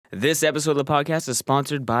This episode of the podcast is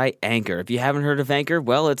sponsored by Anchor. If you haven't heard of Anchor,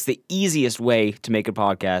 well, it's the easiest way to make a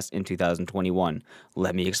podcast in 2021.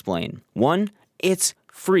 Let me explain. 1, it's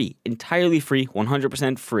free, entirely free,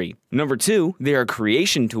 100% free. Number 2, there are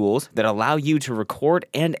creation tools that allow you to record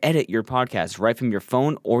and edit your podcast right from your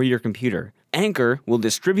phone or your computer. Anchor will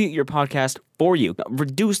distribute your podcast for you,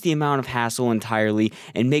 reduce the amount of hassle entirely,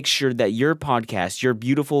 and make sure that your podcast, your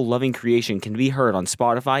beautiful, loving creation, can be heard on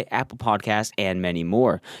Spotify, Apple Podcasts, and many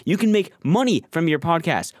more. You can make money from your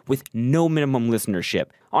podcast with no minimum listenership.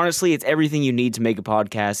 Honestly, it's everything you need to make a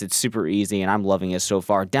podcast. It's super easy, and I'm loving it so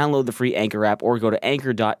far. Download the free Anchor app or go to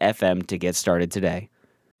anchor.fm to get started today.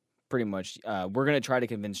 Pretty much, we're going to try to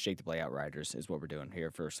convince Jake to play Outriders is what we're doing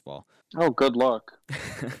here, first of all. Oh, good luck.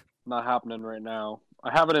 Not happening right now.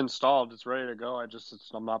 I have it installed. It's ready to go.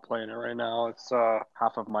 I'm not playing it right now. It's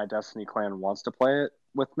half of my Destiny clan wants to play it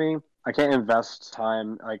with me. I can't invest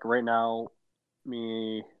time. Like right now,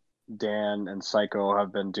 me, Dan, and Psycho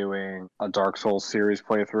have been doing a Dark Souls series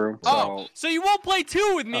playthrough. So you won't play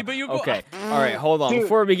 2 with me, but you go... Okay, all right, hold on. Dude,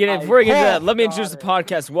 Before we get into that, let me introduce the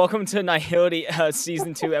podcast. Welcome to Nihility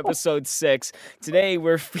Season 2, Episode 6. Today,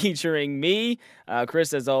 we're featuring me,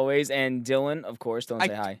 Chris, as always, and Dylan, of course. Dylan,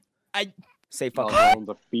 say hi. Say fucking hi.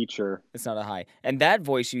 The feature. It's not a hi. And that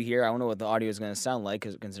voice you hear, I don't know what the audio is going to sound like,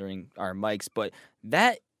 considering our mics, but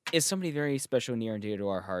that is somebody very special, near and dear to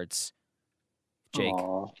our hearts. Jake.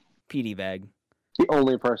 Aww. PD Bag. The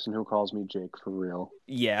only person who calls me Jake for real.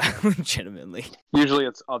 Yeah, legitimately. Usually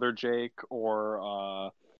it's other Jake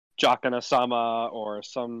or Jakana-sama or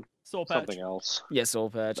something else. Yeah, Soul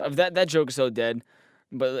Patch. That joke is so dead.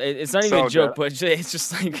 But it's not even a joke, but it's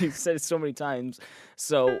just like you said it so many times.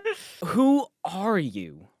 So, who are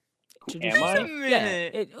you? Am I? Wait a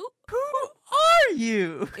minute. Who are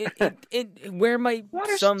you? Where might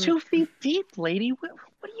Water's 2 feet deep, lady. What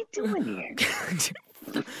are you doing here?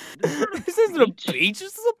 This isn't a beach.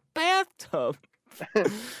 This is a bathtub.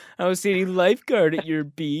 I was seeing a lifeguard at your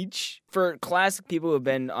beach. For classic people who have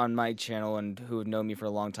been on my channel and who have known me for a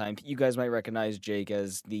long time, you guys might recognize Jake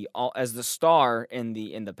as the star in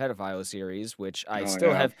the pedophile series, which I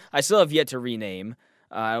still have yet to rename.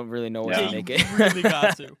 I don't really know what to make it. You really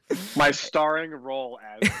got to. My starring role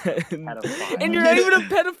as pedophile. And you're not even a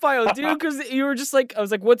pedophile, dude, because you were just like, I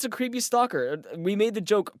was like, what's a creepy stalker? We made the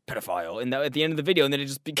joke, pedophile, and at the end of the video, and then it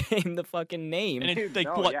just became the fucking name. And it's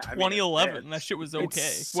 2011, and that shit was okay.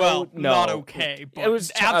 So, not okay, but it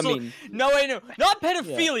was absolutely. No, not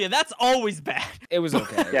pedophilia. Yeah. That's always bad. It was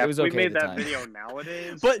okay. Yeah, it was okay. If we made that time. video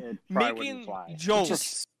nowadays, but it making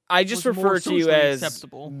jokes. I just refer to you as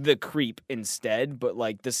acceptable. The creep instead, but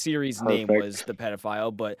like the series name was the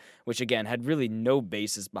pedophile, but which again had really no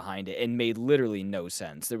basis behind it and made literally no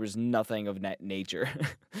sense. There was nothing of that nature.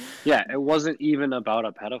 Yeah, it wasn't even about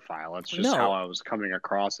a pedophile. It's just how I was coming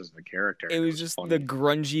across as the character. It was just the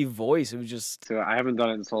grungy voice. It was just. So I haven't done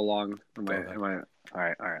it in so long. All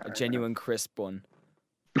right. A genuine crisp one.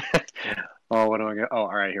 Oh, what do I get? Oh,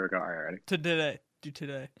 all right. Here we go. All right, ready. Do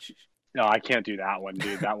today. No, I can't do that one,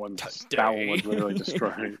 dude. That one was literally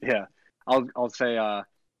destroying. Yeah, I'll say,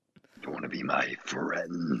 you want to be my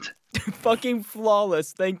friend? Fucking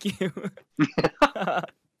flawless. Thank you.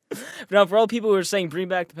 Now, for all people who are saying bring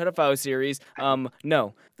back the pedophile series,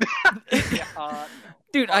 no.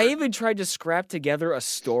 Dude, I even tried to scrap together a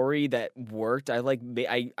story that worked. I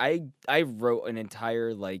wrote an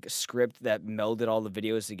entire script that melded all the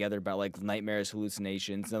videos together about nightmares,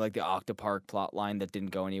 hallucinations, and the Octopark plot line that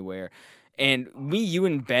didn't go anywhere. And you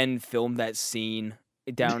and Ben filmed that scene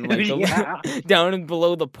down down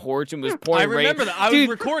below the porch and was pouring rain. I remember that. I was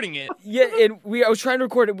recording it. Yeah, and I was trying to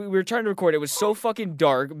record it. We were trying to record it. It was so fucking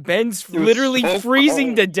dark. Ben's literally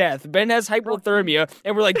freezing to death. Ben has hypothermia,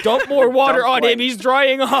 and we're like, dump more water on him. He's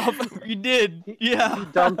drying off. You did. Yeah. He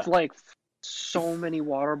dumped so many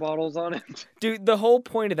water bottles on it. Dude, the whole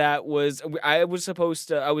point of that was I was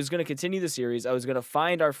going to continue the series. I was going to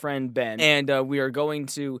find our friend Ben, and I was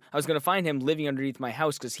going to find him living underneath my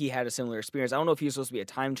house because he had a similar experience. I don't know if he was supposed to be a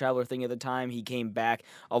time traveler thing at the time. He came back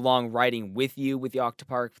along riding with you with the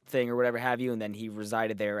Octopark thing or whatever have you, and then he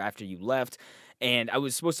resided there after you left. And I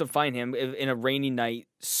was supposed to find him in a rainy night,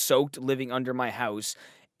 soaked, living under my house.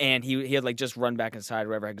 And he had just run back inside or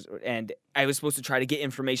whatever, and I was supposed to try to get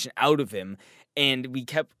information out of him, and he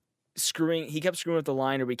kept screwing with the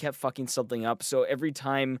line, or we kept fucking something up. So every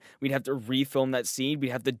time we'd have to refilm that scene, we'd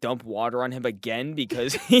have to dump water on him again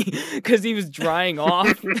because he was drying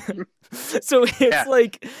off. So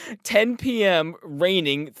it's 10 p.m.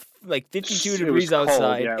 raining, 52 degrees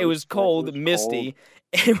outside. Yeah, it was cold, misty.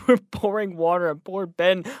 and we're pouring water on poor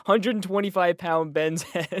Ben, 125-pound Ben's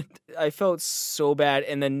head. I felt so bad,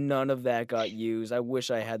 and then none of that got used. I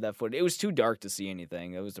wish I had that footage. It was too dark to see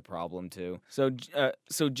anything. That was the problem too. So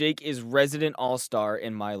Jake is resident all-star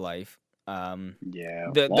in my life. Yeah,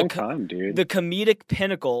 the time, dude. The comedic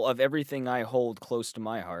pinnacle of everything I hold close to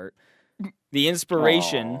my heart. The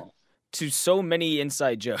inspiration to so many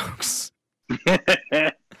inside jokes.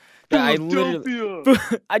 I literally,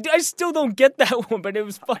 I still don't get that one, but it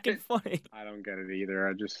was fucking funny. I don't get it either.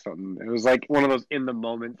 I just something. It was like one of those in the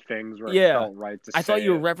moment things where Yeah. it felt right to say. I thought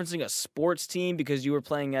you were it. referencing a sports team because you were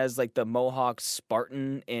playing as like the Mohawk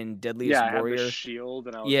Spartan in Deadliest Warrior. I had the shield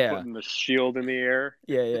and I was putting the shield in the air.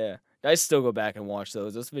 Yeah. I still go back and watch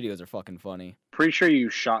those. Those videos are fucking funny. Pretty sure you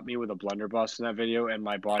shot me with a blunderbuss in that video, and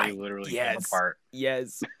my body literally came apart.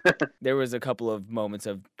 Yes. There was a couple of moments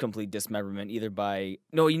of complete dismemberment, either by...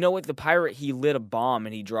 No, you know what? The pirate, he lit a bomb,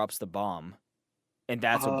 and he drops the bomb. And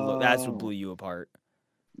that's what blew you apart.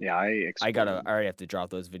 Yeah, I already have to drop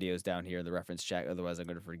those videos down here in the reference chat, otherwise I'm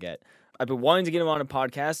going to forget. I've been wanting to get him on a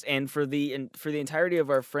podcast, and for the entirety of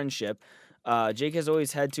our friendship... Jake has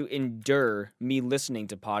always had to endure me listening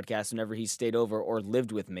to podcasts whenever he stayed over or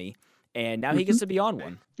lived with me, and now he gets to be on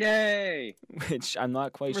one. Yay! Which I'm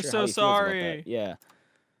not quite sure We're how so he feels about sorry. that. Yeah,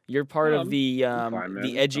 you're part of the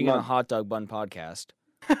Edging on a Hot Dog Bun podcast.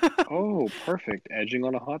 Oh, perfect! Edging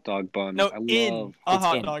on a hot dog bun. No, I in love a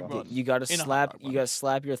hot dog bun. You gotta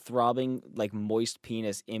slap your throbbing like moist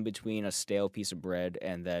penis in between a stale piece of bread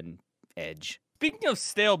and then edge. Speaking of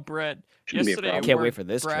stale bread, yesterday I can't wait for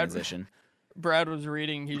this transition. Brad was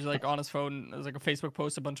reading, he's like on his phone, there's like a Facebook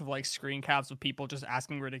post, a bunch of like screen caps of people just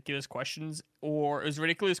asking ridiculous questions, or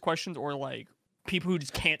like people who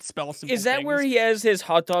just can't spell simple Is that things. where he has his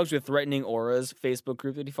hot dogs with threatening auras Facebook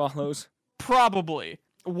group that he follows? Probably.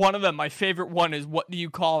 One of them, my favorite one is, the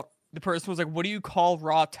person was like, what do you call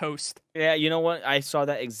raw toast? Yeah, you know what? I saw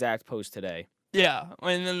that exact post today. Yeah,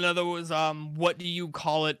 and then another was, what do you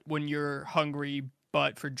call it when you're hungry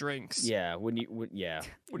but for drinks? Yeah, when you're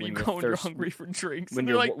hungry for drinks? When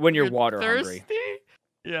you're water thirsty? hungry.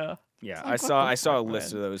 Yeah. Yeah, like, I saw a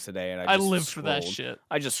list of those today, and I lived for that shit.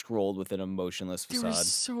 I just scrolled with an emotionless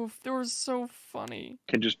facade. They were so funny.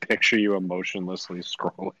 I can just picture you emotionlessly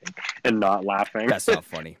scrolling and not laughing. That's not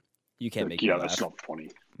funny. You can't make me laugh. That's not funny.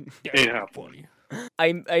 Yeah, funny.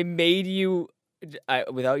 I made you.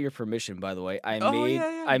 Without your permission, by the way,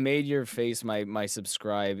 I made your face my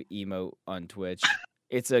subscribe emote on Twitch.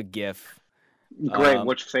 It's a GIF. Great.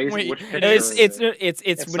 Which face? Wait, which picture? It's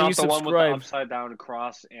when not you the subscribe. one with the upside down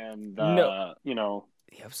cross and No.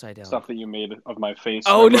 the upside down stuff that you made of my face.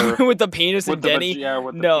 Oh no, with the penis and Denny.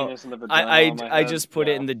 With the penis and the vagina on my I head. just put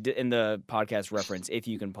it in the podcast reference. If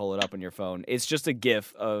you can pull it up on your phone, it's just a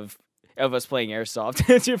GIF of us playing airsoft.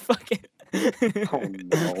 It's your fucking. Oh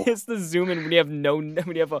no! It's the zoom in when you have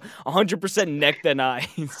 100% neck than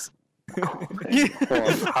eyes. How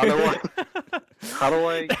do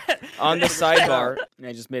I? On the sidebar, and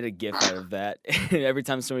I just made a GIF out of that. Every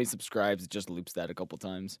time somebody subscribes, it just loops that a couple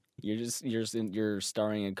times. You're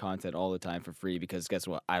starring in content all the time for free because guess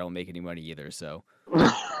what? I don't make any money either, so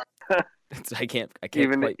I can't.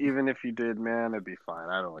 Even if you did, man, it'd be fine.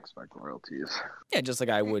 I don't expect royalties. Yeah, just like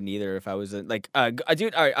I wouldn't either if I was dude. All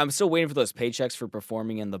right, I'm still waiting for those paychecks for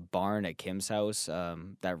performing in the barn at Kim's house.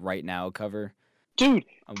 That Right Now cover. Dude,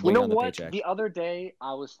 you know what? Paycheck. The other day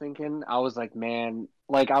I was like, man,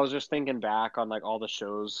 I was just thinking back on all the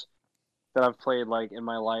shows that I've played in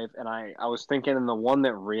my life, and I was thinking, and the one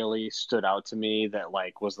that really stood out to me that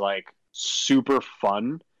was super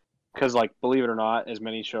fun, because believe it or not, as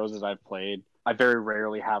many shows as I've played, I very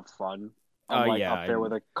rarely have fun. I'm up there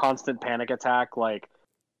with a constant panic attack,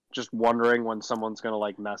 just wondering when someone's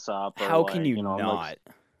gonna mess up. Or, how can you not?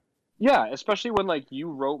 Yeah, especially when you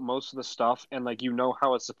wrote most of the stuff and you know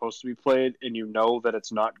how it's supposed to be played and you know that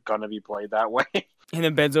it's not gonna be played that way. And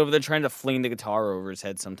then Ben's over there trying to fling the guitar over his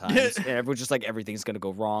head sometimes. And everyone's just everything's gonna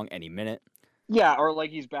go wrong any minute. Yeah, or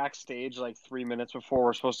he's backstage 3 minutes before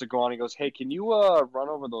we're supposed to go on. He goes, "Hey, can you run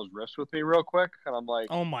over those riffs with me real quick?" And I'm like,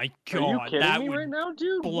 "Oh my god, are you kidding that me would right now,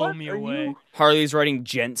 dude? blow me away." Harley's writing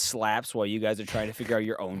gent slaps while you guys are trying to figure out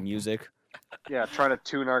your own music. Yeah, trying to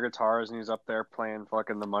tune our guitars, and he's up there playing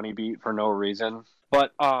fucking the money beat for no reason.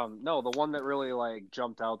 But no, the one that really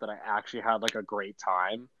jumped out that I actually had a great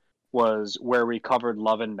time was where we covered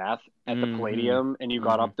Love and Meth at the Palladium, and you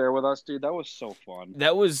got up there with us, dude. That was so fun.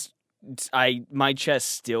 That was my chest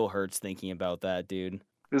still hurts thinking about that, dude. It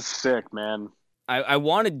was sick, man. I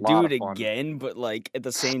want to do it again, but at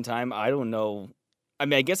the same time, I don't know. I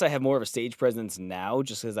mean, I guess I have more of a stage presence now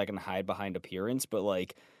just because I can hide behind appearance, but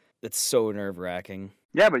It's so nerve-wracking.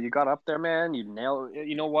 Yeah, but you got up there, man. You nailed it.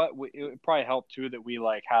 You know what? It probably helped too that we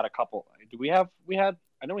like had a couple.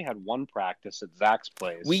 I know we had one practice at Zach's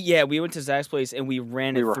place. We went to Zach's place and we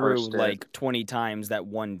ran We it through rehearsed it. like 20 times that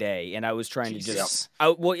one day, and I was trying to Jesus.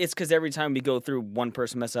 well, it's because every time we go through, one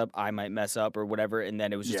person mess up, I might mess up or whatever, and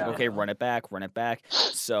then it was just like, okay, run it back.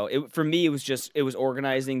 So for me, it was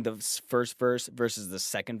organizing the first verse versus the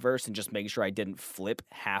second verse and just making sure I didn't flip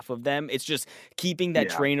half of them. It's just keeping that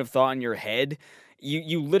train of thought in your head.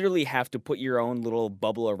 You literally have to put your own little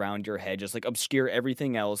bubble around your head, just like obscure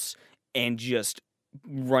everything else and just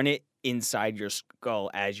run it inside your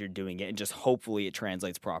skull as you're doing it, and just hopefully it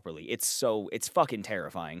translates properly. It's fucking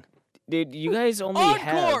terrifying. Dude, you guys only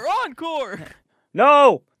have... Encore!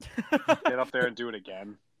 No! Get up there and do it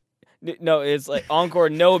again. No, it's like, encore,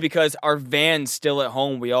 no, because our van's still at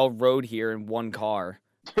home. We all rode here in one car.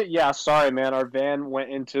 Yeah, sorry, man. Our van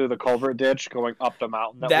went into the culvert ditch going up the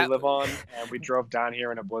mountain that we live on, and we drove down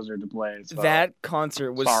here in a blizzard to play. So. That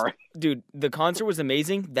concert was... Sorry. Dude, the concert was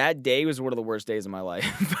amazing. That day was one of the worst days of my life.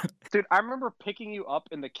 Dude, I remember picking you up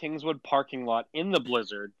in the Kingswood parking lot in the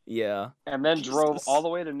blizzard. Yeah. And then drove all the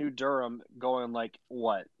way to New Durham going, like,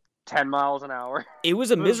 what, 10 miles an hour? It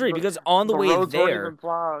was a misery because on the way roads weren't there, even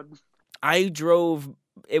plowed. I drove...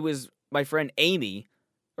 It was my friend Amy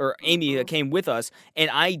that came with us, and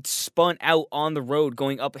I spun out on the road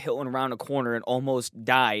going up a hill and around a corner and almost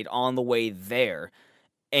died on the way there.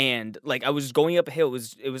 And like I was going up a hill,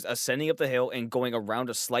 it was ascending up the hill and going around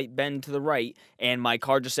a slight bend to the right, and my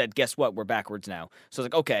car just said, "Guess what? We're backwards now." So I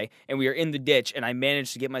was like, "Okay," and we were in the ditch, and I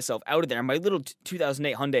managed to get myself out of there. My little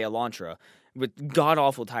 2008 Hyundai Elantra with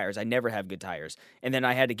god-awful tires. I never have good tires. And then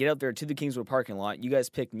I had to get out there to the Kingswood parking lot. You guys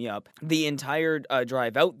picked me up. The entire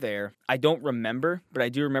drive out there, I don't remember, but I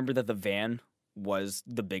do remember that the van was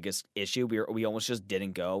the biggest issue. We almost just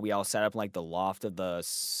didn't go. We all sat up in like the loft of the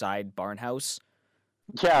side barn house.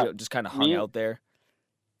 Yeah. Just kind of hung out there.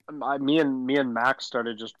 Me and Max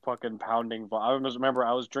started just fucking pounding. I remember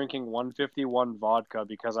I was drinking 151 vodka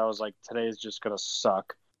because I was like, today's just going to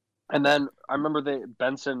suck. And then I remember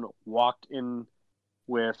Benson walked in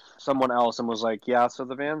with someone else and was like, yeah, so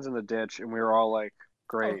the van's in the ditch. And we were all like,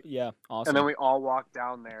 great. Oh, yeah, awesome. And then we all walked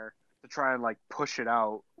down there to try and like push it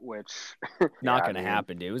out, which... Not going to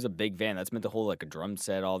happen, dude. It was a big van. That's meant to hold like a drum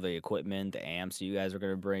set, all the equipment, the amps you guys were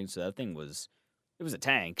going to bring. So that thing was... It was a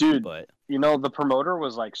tank, dude. But you know, the promoter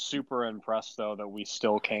was like super impressed though that we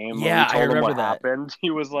still came. Yeah, when we told I remember him what that. happened.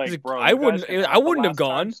 He was like, "Bro, I wouldn't have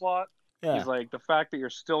gone." Slot. Yeah. He's like, "The fact that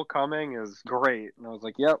you're still coming is great." And I was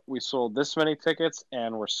like, "Yep, we sold this many tickets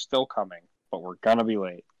and we're still coming, but we're gonna be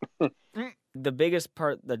late." The biggest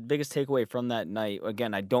takeaway from that night,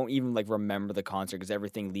 again, I don't even like remember the concert because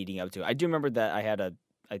everything leading up to it. I do remember that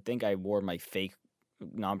I think I wore my fake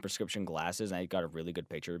non-prescription glasses, and I got a really good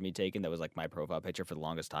picture of me taken that was like my profile picture for the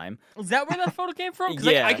longest time. Is that where that photo came from? 'Cause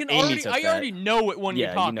Yeah, I already know what one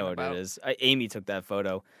you're talking about. Yeah, you know what it is. Amy took that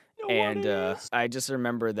photo. And I just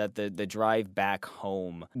remember that the drive back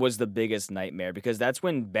home was the biggest nightmare because that's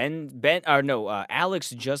when Alex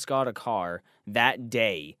just got a car that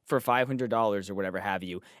day for $500 or whatever have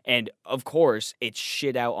you. And of course, it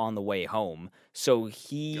shit out on the way home. So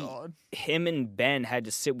him and Ben had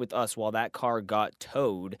to sit with us while that car got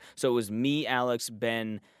towed. So it was me, Alex,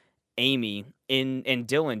 Ben, Amy, and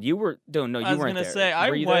Dylan. You weren't there. I was going to say,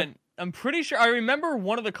 I went. I'm pretty sure I remember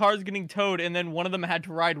one of the cars getting towed, and then one of them had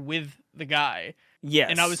to ride with the guy. Yes,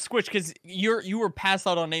 and I was switched because you were passed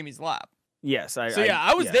out on Amy's lap. Yes, I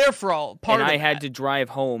was there for all part of it. And I had to drive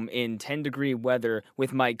home in 10-degree weather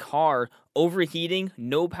with my car overheating,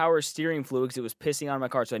 no power steering fluid because it was pissing on my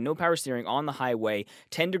car. So I had no power steering on the highway,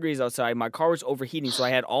 10 degrees outside. My car was overheating, so I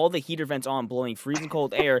had all the heater vents on, blowing freezing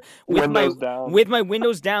cold air with my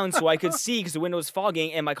windows down so I could see because the window was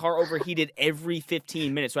fogging, and my car overheated every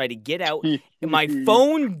 15 minutes. So I had to get out. My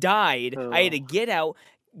phone died. I had to get out,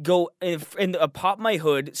 go and pop my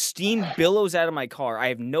hood, steam billows out of my car. I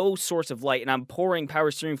have no source of light, and I'm pouring power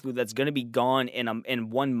steering fluid that's going to be gone in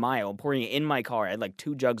 1 mile. I'm pouring it in my car. I had like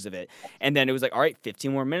 2 jugs of it. And then it was like, all right,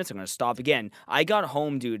 15 more minutes. I'm going to stop again. I got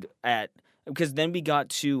home, dude, because then we got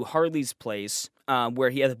to Harley's place where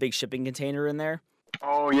he had a big shipping container in there.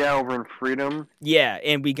 Oh, yeah, over in Freedom. Yeah,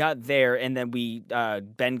 and we got there, and then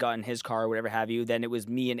Ben got in his car, whatever have you. Then it was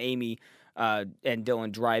me and Amy and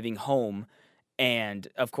Dylan driving home. And,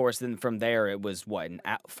 of course, then from there, it was,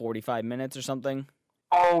 45 minutes or something?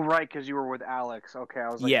 Oh, right, because you were with Alex. Okay, I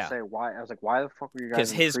was like, to say, why? I was like, why the fuck were you guys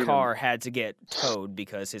Because his car had to get towed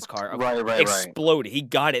because his car right. exploded. He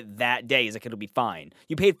got it that day. He's like, it'll be fine.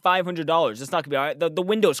 You paid $500. It's not going to be all right. The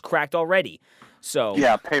window's cracked already. So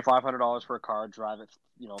Yeah, pay $500 for a car, drive it,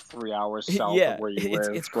 3 hours south yeah, of where you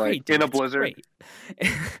live. it's great, dude. In a It's blizzard.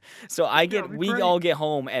 great. So it'd be we great. all get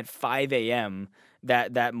home at 5 a.m.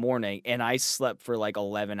 that morning, and I slept for like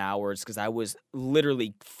 11 hours because I was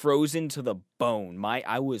literally frozen to the bone.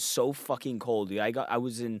 I was so fucking cold, dude. I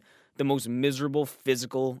was in the most miserable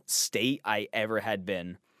physical state I ever had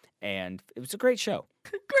been, and it was a great show.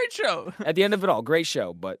 Great show. At the end of it all, great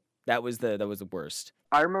show, but that was the worst.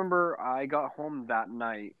 I remember I got home that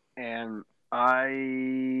night, and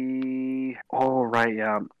I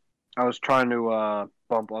was trying to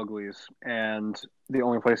bump uglies, and the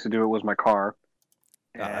only place to do it was my car.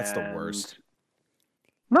 Oh, that's the And- worst.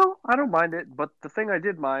 No, I don't mind it, but the thing I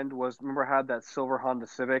did mind was, remember I had that silver Honda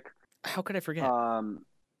Civic? How could I forget?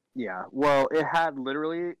 Yeah, well, it had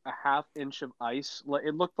literally a half inch of ice.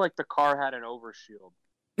 It looked like the car had an overshield.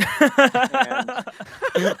 I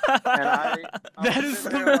That was is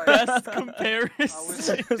sitting the there like- best I comparison.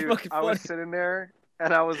 was sitting there,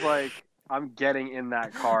 and I was like, I'm getting in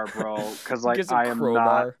that car, bro, because like Get some I am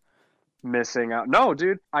crowbar. not missing out. No,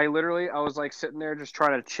 dude, I was like sitting there just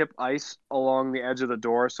trying to chip ice along the edge of the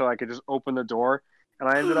door so I could just open the door, and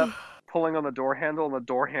I ended up pulling on the door handle, and the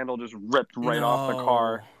door handle just ripped right off the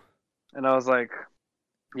car. And I was like,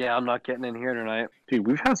 yeah, I'm not getting in here tonight. Dude,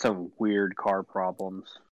 we've had some weird car problems.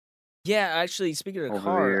 Yeah, actually, speaking of Over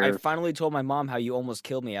car, the I years. finally told my mom how you almost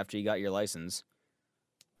killed me after you got your license.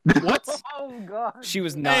 What? Oh, God. She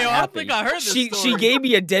was not Hey, I don't happy. think I heard this she story. gave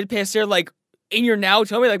me a deadpan stare like, and you're now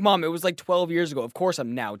telling me, like, Mom, it was like 12 years ago. Of course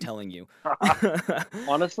I'm now telling you.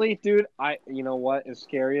 Honestly, dude, you know what? As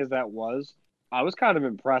scary as that was, I was kind of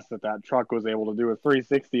impressed that truck was able to do a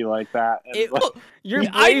 360 like that. And It- like, Your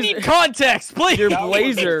I Blazer, need context, please. your That was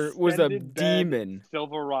Blazer was a extended bed demon.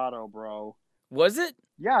 Silverado, bro. Was it?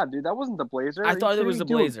 Yeah, dude, that wasn't the Blazer. I Are you thought it was the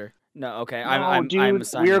kidding me? Dude, Blazer. No, okay. No, I'm dude,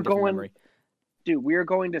 assigning we a are different going- memory. Dude, we were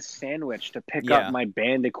going to Sandwich to pick Yeah. up my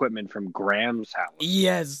band equipment from Graham's house.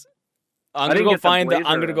 Yes. I I'm gonna didn't go get the find the. I'm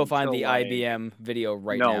Blazer gonna go find the until, like- IBM video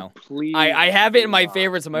right no, now. please. I have it in my do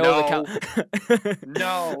favorites on my not. old No. account.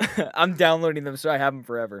 No. I'm downloading them so I have them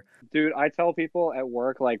forever. Dude, I tell people at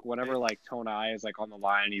work, like, whenever, like, Tonai is, like, on the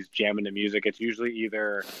line and he's jamming the music, it's usually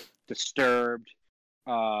either Disturbed,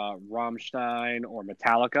 Rammstein, or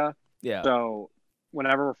Metallica. Yeah. So,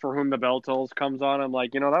 whenever For Whom the Bell Tolls comes on, I'm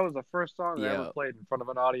like, that was the first song I Yeah. ever played in front of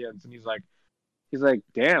an audience. And he's like,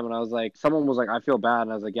 damn. And I was like, someone was like, I feel bad.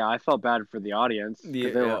 And I was like, yeah, I felt bad for the audience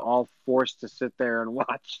because they Yeah. were all forced to sit there and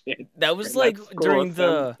watch it. That was And like that's during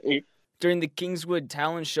cool. during the Kingswood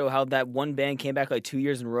talent show, how that one band came back like 2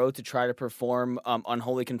 years in a row to try to perform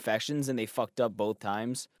Unholy Confessions, and they fucked up both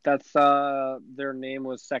times. That's their name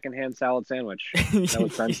was Secondhand Salad Sandwich.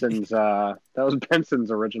 That was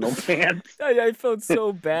Benson's original band. I felt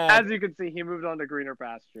so bad. As you can see, he moved on to greener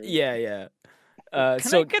pastures. Yeah, yeah. Can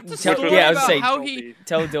So I get the tell, story yeah, I was about saying, how he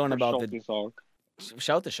tell Dylan For about Schulte song.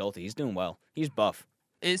 shout out to Schulte. He's doing well. He's buff.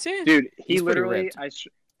 is he? Dude, he He's pretty literally ripped.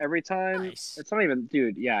 every time Nice. it's not even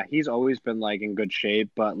dude, yeah, he's always been like in good shape,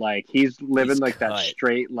 but like he's living He's like that cut.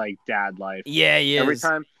 straight like dad life. Yeah, he is.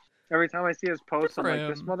 Every time I see his posts, I'm for like,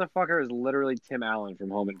 this him. motherfucker is literally Tim Allen from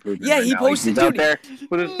Home Improvement. Yeah, right he now. posted- he's out dude, there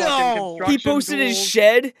with his no. fucking He construction posted his tools.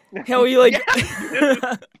 shed. How he like?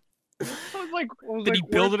 I was like, Did he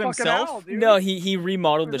build it "Where's fucking himself? Al, dude?" No, he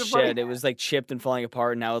remodeled the Where's the money? shed. It was like chipped and falling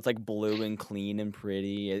apart. And now it's like blue and clean and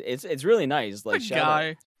pretty. It's really nice. Like Good shout out.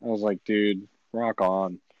 guy. I was like, dude, rock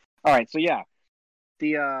on. All right, so yeah,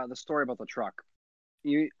 the story about the truck.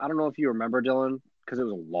 I don't know if you remember, Dylan, because it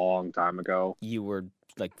was a long time ago. You were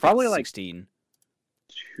like Probably, like, 16,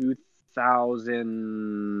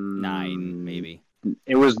 2009, 9 maybe.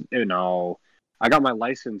 It was no. I got my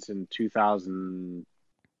license in 2011.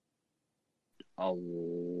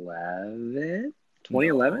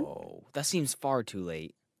 2011? No, that seems far too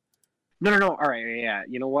late. No. All right, yeah.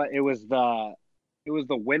 You know what? It was the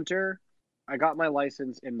winter. I got my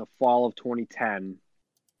license in the fall of 2010,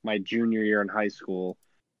 my junior year in high school,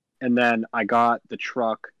 and then I got the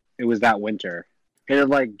truck. It was that winter. It had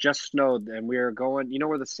like just snowed, and we were going. You know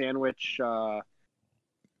where the Sandwich? What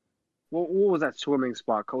was that swimming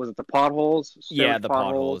spot called? Was it the Potholes? Yeah, Sandwich the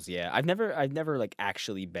potholes. Yeah, I've never like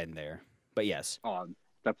actually been there, but yes. Oh,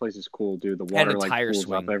 that place is cool, dude. The Had water a like tire pools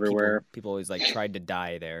swing. up everywhere. People always like tried to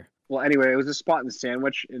die there. Well, anyway, it was a spot in the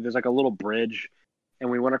Sandwich. There's like a little bridge, and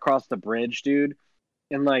we went across the bridge, dude.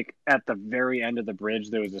 And like at the very end of the bridge,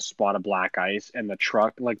 there was a spot of black ice, and the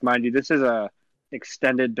truck. Like, mind you, this is a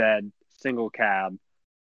extended bed, single cab,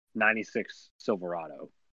 '96 Silverado.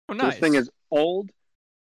 Oh, nice. This thing is old,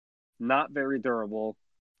 not very durable,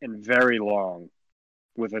 and very long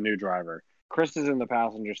with a new driver. Chris is in the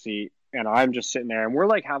passenger seat, and I'm just sitting there, and we're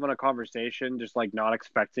like having a conversation, just like not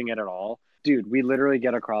expecting it at all. Dude, we literally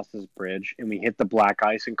get across this bridge, and we hit the black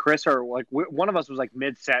ice, and Chris, or like one of us was like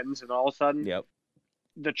mid-sentence, and all of a sudden,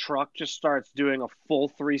 the truck just starts doing a full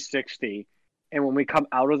 360, and when we come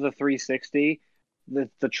out of the 360,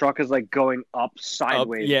 the truck is like going up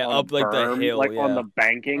sideways, up like berm, the hill, like on the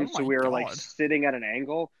banking. Oh so we were like sitting at an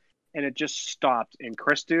angle, and it just stopped. And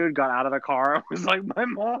Chris, dude, got out of the car. I was like, my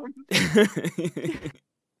mom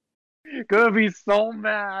gonna be so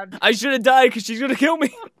mad. I should have died because she's gonna kill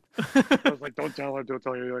me. I was like, don't tell her.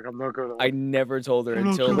 You're like, I'm not gonna. I never told her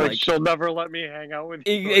until like she'll never let me hang out with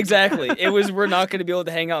you. Exactly. It was, we're not gonna be able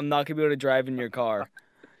to hang out. I'm not gonna be able to drive in your car.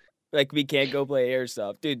 Like, we can't go play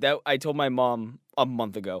airsoft, dude. That I told my mom a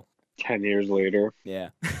month ago. 10 years later.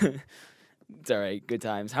 Yeah. It's all right. Good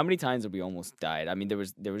times. How many times have we almost died? I mean, there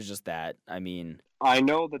was just that. I mean, I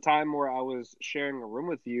know the time where I was sharing a room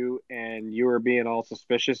with you and you were being all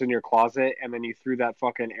suspicious in your closet, and then you threw that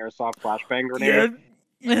fucking airsoft flashbang grenade.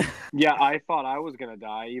 Yeah, I thought I was gonna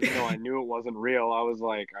die, even though I knew it wasn't real. I was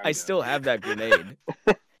like, I still have that grenade.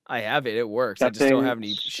 I have it. It works. That I just don't have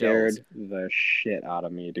any shells. Scared the shit out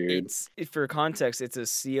of me, dude. For context, it's an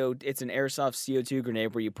airsoft CO2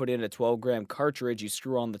 grenade where you put in a 12-gram cartridge, you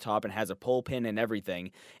screw on the top, and has a pull pin and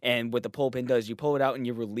everything. And what the pull pin does, you pull it out and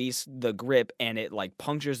you release the grip, and it like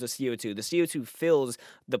punctures the CO2. The CO2 fills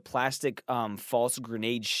the plastic false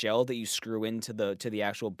grenade shell that you screw into the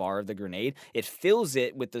actual bar of the grenade. It fills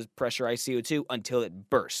it with the pressurized CO2 until it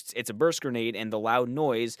bursts. It's a burst grenade, and the loud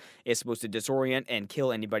noise is supposed to disorient and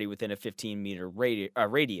kill anybody within a 15-meter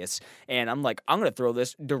radius. And I'm like, I'm going to throw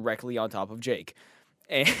this directly on top of Jake.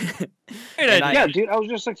 Dude, I was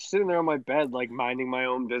just like sitting there on my bed, like minding my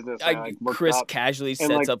own business. Chris casually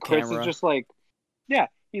sets up Chris camera. Is just like, yeah,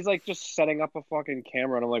 he's like just setting up a fucking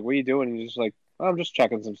camera. And I'm like, what are you doing? And he's just like, I'm just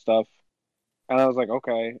checking some stuff. And I was like,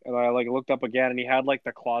 okay. And I like looked up again, and he had like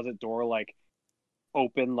the closet door like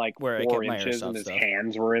open like where 4 inches, and his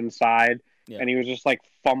hands were inside. Yeah. And he was just like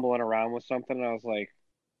fumbling around with something. And I was like,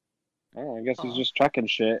 oh, I guess he's just checking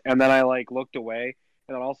shit. And then I like looked away,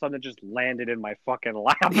 and then all of a sudden it just landed in my fucking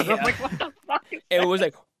lap. And I was like, what the fuck is that? It was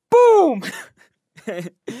like, boom!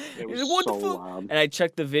 It was what so loud. And I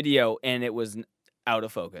checked the video, and it was out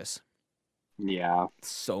of focus. Yeah.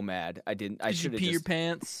 So mad. I should have just... pee your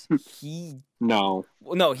pants? No.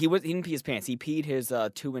 No, he didn't pee his pants. He peed his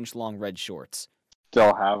 2-inch long red shorts.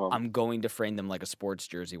 Still have them. I'm going to frame them like a sports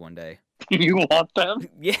jersey one day. You want them?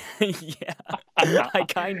 Yeah. I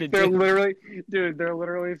kind of do. They're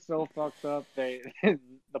literally so fucked up. The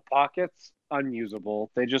pockets, unusable.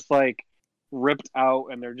 They just like ripped out,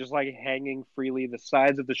 and they're just like hanging freely. The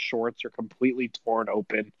sides of the shorts are completely torn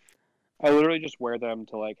open. I literally just wear them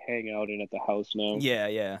to like hang out in at the house now.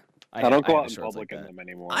 Yeah. I don't go out in public in them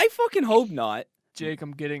anymore. I fucking hope not. Jake,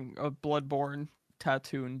 I'm getting a Bloodborne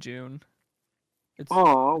tattoo in June. It's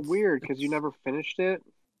weird, because you never finished it?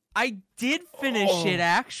 I did finish it,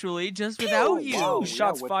 actually, just Pew! without you. Wow,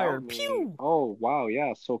 shots fired. Me. Pew! Oh, wow,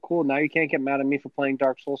 yeah, so cool. Now you can't get mad at me for playing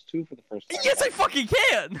Dark Souls 2 for the first time. Yes, I fucking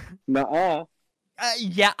can! Nuh-uh.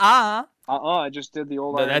 I just did the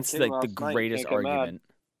old Iron King That's like the greatest argument.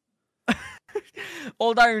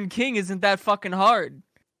 Old Iron King isn't that fucking hard.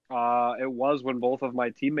 It was when both of my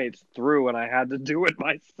teammates threw, and I had to do it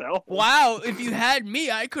myself. Wow, if you had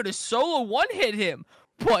me, I could have solo one-hit him.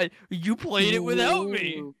 But you played it without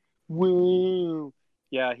me. Woo.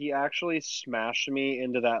 Yeah, he actually smashed me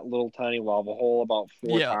into that little tiny lava hole about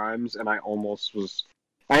 4 times, and I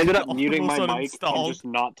ended up muting my mic and just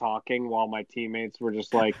not talking while my teammates were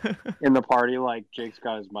just like in the party, like, Jake's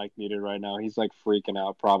got his mic muted right now. He's like freaking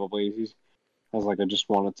out probably. I was like, I just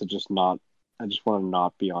want to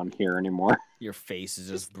not be on here anymore. Your face is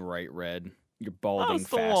just bright red. You're balding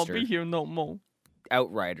faster. I still won't be here no more.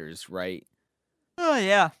 Outriders, right? Oh,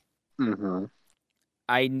 yeah. Mm-hmm.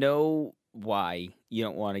 I know why you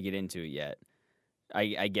don't want to get into it yet.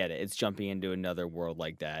 I get it. It's jumping into another world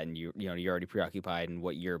like that, and you're already preoccupied in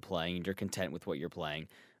what you're playing, and you're content with what you're playing.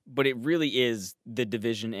 But it really is the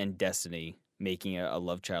Division and Destiny making a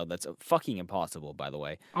love child that's fucking impossible, by the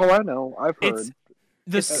way. Oh, I know. I've heard.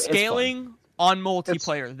 The scaling on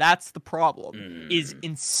multiplayer, that's the problem, is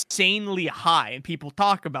insanely high, and people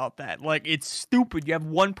talk about that. Like, it's stupid. You have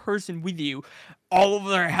one person with you, all of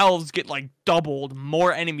their healths get, like, doubled,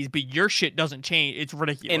 more enemies, but your shit doesn't change. It's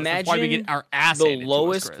ridiculous. Imagine that's why we get our ass the handed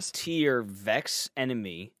lowest to us, tier Vex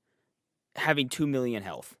enemy having 2 million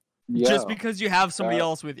health. Yeah. Just because you have somebody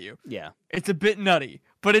else with you. Yeah. It's a bit nutty,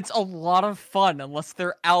 but it's a lot of fun unless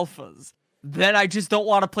they're alphas. Then I just don't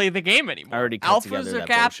want to play the game anymore. I already cut together Alphas that are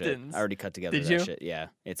captains. bullshit. I already cut together Did that you? shit. Yeah,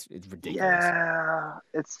 it's ridiculous. Yeah,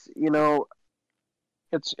 it's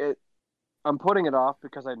I'm putting it off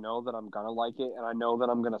because I know that I'm gonna like it, and I know that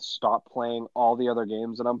I'm gonna stop playing all the other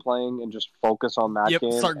games that I'm playing and just focus on that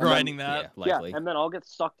game. Start and grinding then, that. Yeah, likely. and then I'll get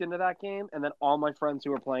sucked into that game, and then all my friends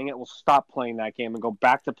who are playing it will stop playing that game and go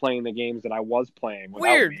back to playing the games that I was playing without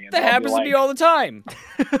Weird. me. And That I'll be happens to me all the time.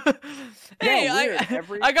 Hey,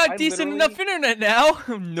 weird. I got I decent literally- enough internet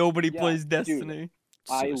now. Nobody Yeah, plays dude. Destiny.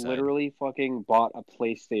 I Suicide. literally fucking bought a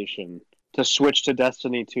PlayStation to switch to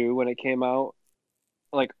Destiny 2 when it came out.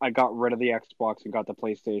 Like, I got rid of the Xbox and got the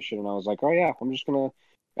PlayStation, and I was like, oh yeah, I'm just gonna.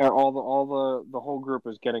 And the whole group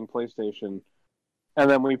is getting PlayStation, and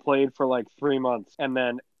then we played for like 3 months, and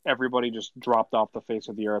then everybody just dropped off the face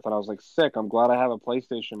of the earth, and I was like, sick. I'm glad I have a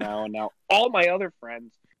PlayStation now, and now all my other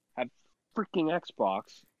friends have freaking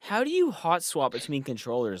Xbox. How do you hot swap between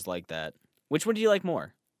controllers like that? Which one do you like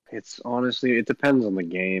more? It's honestly, it depends on the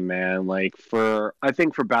game, man. Like I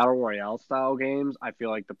think for battle royale style games, I feel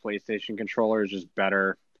like the PlayStation controller is just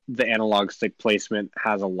better. The analog stick placement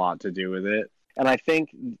has a lot to do with it. And I think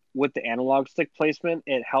with the analog stick placement,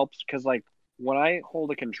 it helps because like when I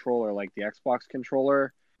hold a controller like the Xbox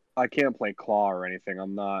controller, I can't play claw or anything.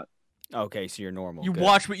 I'm not. Okay, so you're normal. You Good.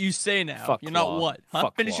 watch what you say now. Fuck You're Claw. not what? Huh?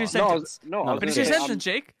 Fuck Finish your Claw. sentence. No, No, I was Finish gonna your say, sentence,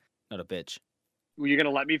 Jake. Not a bitch. Were you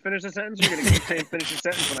gonna let me finish the sentence? Or you're gonna keep saying finish the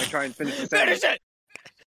sentence when I try and finish the sentence? Finish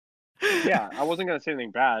it! Yeah, I wasn't gonna say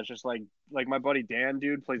anything bad. It's just like my buddy Dan,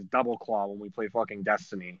 dude, plays double claw when we play fucking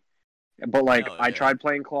Destiny. But like, Oh, I yeah. tried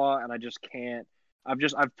playing claw and I just can't. I've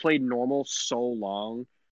played normal so long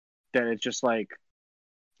that it's just like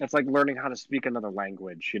it's like learning how to speak another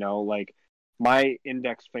language. You know, like my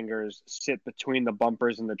index fingers sit between the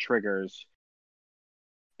bumpers and the triggers,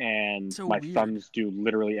 and So my weird. thumbs do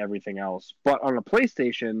literally everything else. But on a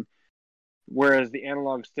PlayStation, whereas the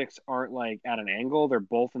analog sticks aren't like at an angle, they're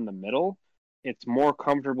both in the middle. It's more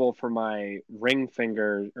comfortable for my ring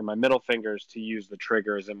finger or my middle fingers to use the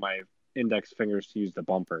triggers and my index fingers to use the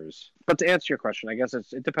bumpers. But to answer your question, I guess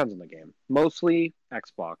it depends on the game. Mostly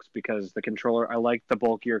Xbox because the controller, I like the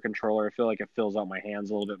bulkier controller. I feel like it fills out my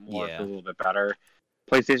hands a little bit more, Yeah. feels a little bit better.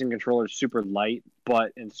 PlayStation controller is super light,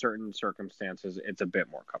 but in certain circumstances, it's a bit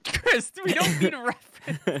more comfortable. Chris, we don't need a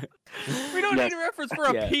reference. We don't need a reference for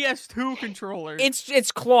a Yeah. PS2 controller.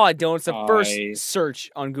 It's Claw, Dylan. It's the first I-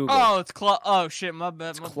 search on Google. Oh, it's Claw. Oh shit, my bad.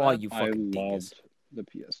 it's My Claw, bad. you I fucking dingus. loved the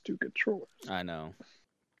PS2 controllers. I know.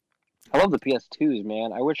 I love the PS2s,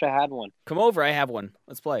 man. I wish I had one. Come over, I have one.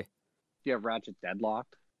 Let's play. Do you have Ratchet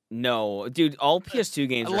Deadlocked? No, dude, all PS2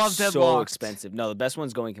 games I are love so Deadlocked. expensive. No, the best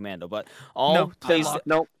one's Going Commando, but all No, plays. Deadlocked.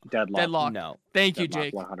 Nope, Deadlocked. Deadlock. No, Thank you,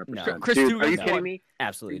 Deadlocked, Jake. 100%. No. Chris, Dude, two are you against kidding one. me?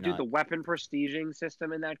 absolutely Dude, not. the weapon prestiging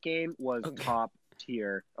system in that game was Okay. top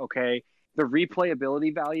tier, okay? The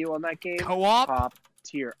replayability value on that game, Co-op. top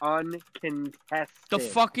tier, uncontested. The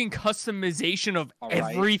fucking customization of All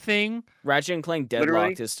right. everything. Ratchet and Clank Literally-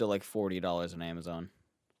 Deadlocked is still like $40 on Amazon.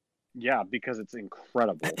 Yeah, because it's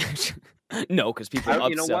incredible. No, because people upsell.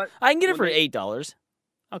 You know what? I can get it When for they- $8.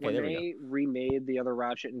 Okay, when there we go. they remade the other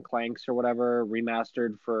Ratchet and Clanks or whatever,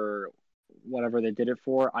 remastered for whatever they did it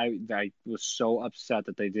for, I was so upset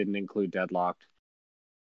that they didn't include Deadlocked.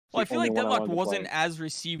 It's Well, I the feel like only one I Deadlock wanted to wasn't play. as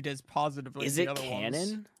received as positively Is as the it other ones.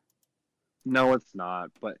 canon? No, it's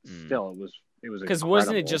not. But Mm. still, it was Because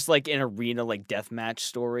wasn't it incredible. just like an arena like deathmatch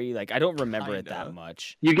story? Like I don't remember it that Kinda.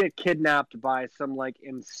 much. You get kidnapped by some like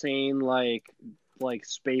insane like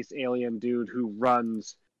space alien dude who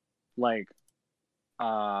runs like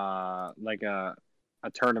a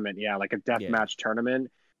tournament, yeah, like a deathmatch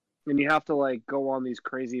tournament, and you have to like go on these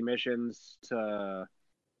crazy missions to,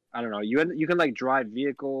 I don't know, you can like drive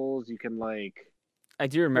vehicles, you can like, I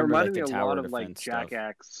do it remember like reminded the me a lot tower of like defense Jack stuff.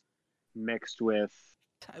 X mixed with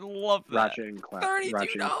I love that. Ratchet and Clank.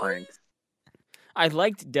 Ratchet and $32? Clank. I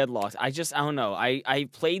liked Deadlocked. I don't know. I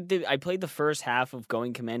played the first half of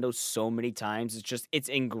Going Commando so many times. It's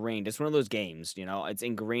ingrained. It's one of those games, you know. It's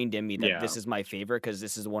ingrained in me that this is my favorite because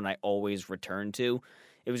this is the one I always return to.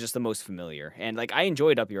 It was just the most familiar, and like I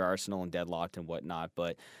enjoyed Up Your Arsenal and Deadlocked and whatnot.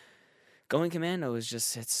 But Going Commando is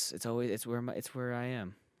just it's where I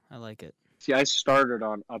am. I like it. See, I started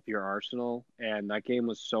on Up Your Arsenal, and that game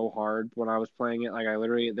was so hard when I was playing it. Like,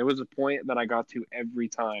 there was a point that I got to every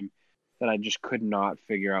time that I just could not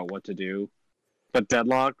figure out what to do. But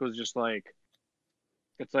Deadlock was just like,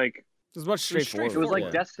 it's like, It's much straightforward. it was like yeah.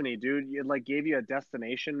 Destiny, dude. It like gave you a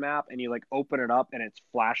destination map, and you like open it up, and it's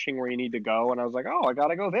flashing where you need to go. And I was like, oh, I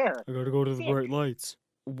gotta go there. I gotta go to the Sick. bright lights.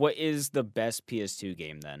 What is the best PS2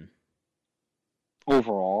 game then?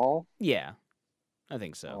 Overall, Yeah, I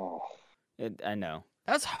think so. oh, I know.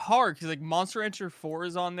 That's hard because like Monster Rancher 4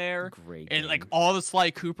 is on there, Great and game. like all the Sly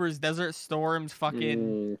Coopers, Desert Storms, fucking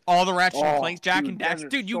Mm. all the Ratchet and Oh, Clanks, Jack dude, and Dax. Desert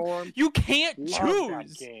Dude, Storm. you can't Love that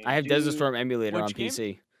choose. game, I have Desert dude. Storm emulator on Which game?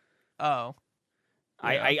 PC. Oh,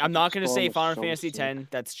 I'm not going to say Storm was Final so Fantasy sick. X.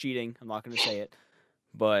 That's cheating. I'm not going to say it.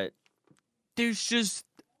 But there's just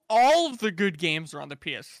all of the good games are on the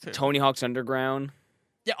PS2. Tony Hawk's Underground.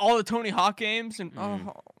 Yeah, all the Tony Hawk games and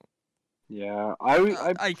Mm. Yeah, I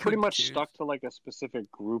I pretty couldn't much choose. stuck to like a specific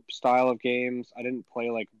group style of games. I didn't play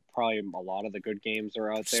like probably a lot of the good games that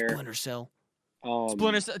are out there. Splinter Cell.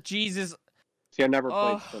 Splinter Cell. Jesus, See, I never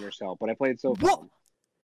played Ugh. Splinter Cell, but I played so What? far.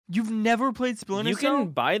 you've never played Splinter You Cell? can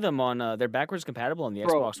buy them on. They're backwards compatible on the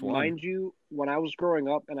Bro, Xbox One. mind you, when I was growing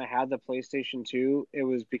up and I had the PlayStation 2, it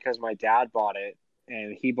was because my dad bought it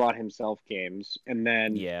and he bought himself games, and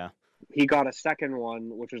then Yeah. he got a second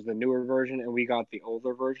one, which was the newer version, and we got the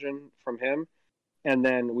older version from him. And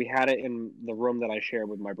then we had it in the room that I shared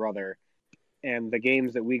with my brother. And the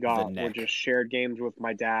games that we got were neck. just shared games with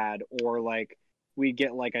my dad, or like we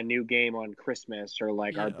get like a new game on Christmas or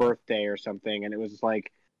like our Yeah. birthday or something. And it was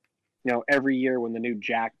like, you know, every year when the new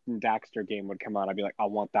Jack and Daxter game would come out, I'd be like, I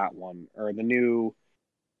want that one. Or the new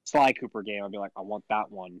Sly Cooper game, I'd be like, I want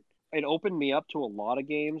that one. It opened me up to a lot of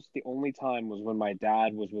games. The only time was when my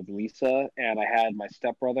dad was with Lisa and I had my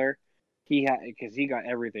stepbrother. He had, because he got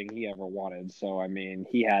everything he ever wanted. So I mean,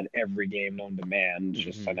 he had every game known to man. It's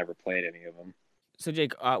just I never played any of them. So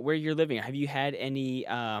Jake, where you're living, have you had any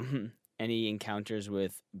encounters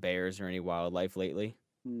with bears or any wildlife lately?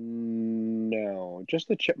 No, just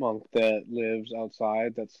the chipmunk that lives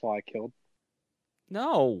outside that Sly killed.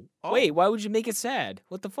 No. Oh. Wait, why would you make it sad?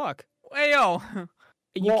 What the fuck? Hey yo,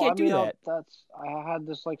 You can't do that. I had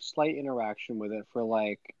this like slight interaction with it for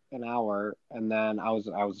like an hour, and then I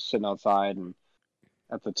was sitting outside and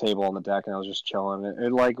at the table on the deck, and I was just chilling.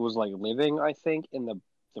 It like was like living, I think, in the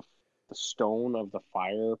stone of the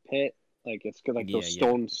fire pit. Like it's got like Yeah, those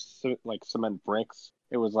stone like cement bricks.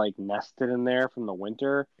 It was like nested in there from the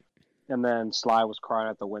winter. And then Sly was crying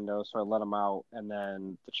at the window, so I let him out, and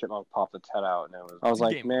then the chipmunk popped its head out, and I was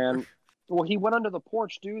like, Game man, over. well, he went under the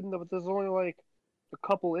porch, dude, and there's only like a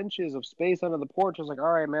couple inches of space under the porch. I was like,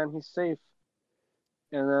 all right, man, he's safe.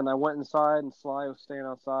 And then I went inside, and Sly was staying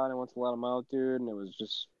outside. I went to let him out, dude, and it was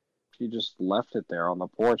just, he just left it there on the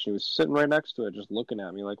porch. He was sitting right next to it, just looking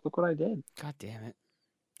at me like, look what I did. God damn it.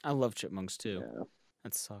 I love chipmunks too. Yeah,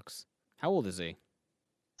 That sucks. How old is he?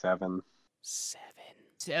 7.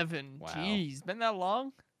 7. Wow. Jeez, been that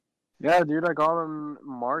long? Yeah, dude, I got him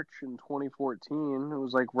March in 2014. It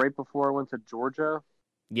was like right before I went to Georgia.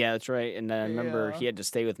 Yeah, that's right. And then I remember Yeah. he had to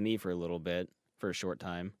stay with me for a little bit, for a short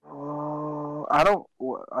time.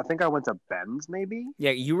 I think I went to Ben's maybe.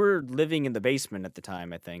 Yeah, you were living in the basement at the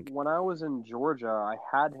time, I think. When I was in Georgia, I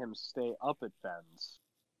had him stay up at Ben's.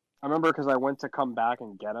 I remember because I went to come back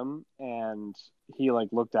and get him, and he like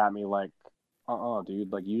looked at me like,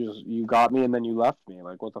 dude, like you got me and then you left me.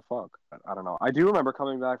 Like, what the fuck? I don't know. I do remember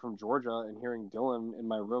coming back from Georgia and hearing Dylan in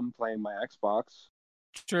my room playing my Xbox.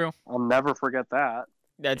 True. I'll never forget that.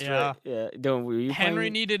 That's Yeah. right. Yeah. Don't were you Henry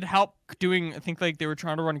playing? needed help doing. I think like they were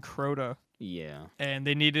trying to run Crota, Yeah. and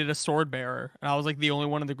they needed a sword bearer, and I was like the only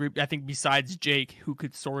one in the group, I think, besides Jake, who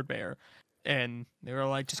could sword bear. And they were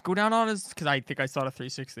like, just go down on his, because I think I saw a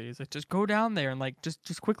 360. He's like, just go down there and like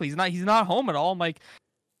just quickly. He's not home at all. I'm like,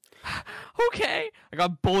 okay. I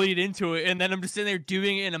got bullied into it, and then I'm just sitting there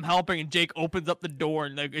doing it, and I'm helping, and Jake opens up the door,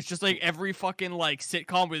 and like it's just like every fucking like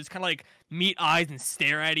sitcom where it's kind of like meet eyes and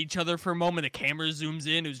stare at each other for a moment. The camera zooms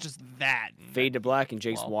in. It was just that. And Fade to black, and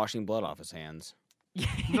Jake's Well. washing blood off his hands.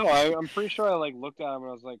 No, I'm pretty sure I like looked at him and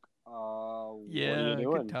I was like, yeah, what are you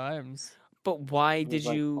doing? good times. But why He did was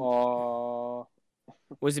like, you?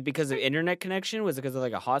 Was it because of internet connection? Was it because of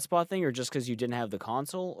like a hotspot thing, or just because you didn't have the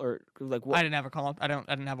console, or like what? I didn't have a call. I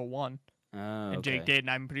didn't have a one. Oh, And Jake okay. did, and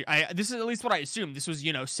I'm pretty. This is at least what I assumed. This was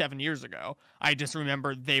 7 years ago. I just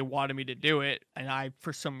remember they wanted me to do it, and I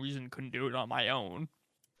for some reason couldn't do it on my own.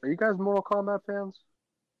 Are you guys Mortal Kombat fans?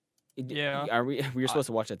 Yeah. Are we? We're supposed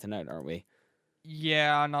to watch that tonight, aren't we?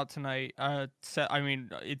 Yeah, not tonight. Seth, I mean,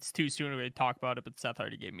 it's too soon to talk about it, but Seth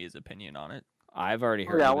already gave me his opinion on it. I've already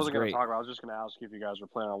Oh, heard. yeah, I it was wasn't going great. to talk about it. I was just going to ask you if you guys were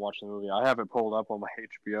planning on watching the movie. I have it pulled up on my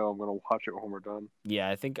HBO. I'm going to watch it when we're done. Yeah,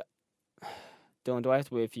 I think. Dylan, do I have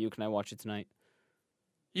to wait for you? Can I watch it tonight?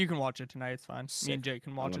 You can watch it tonight. It's fine. Me Sick. and Jake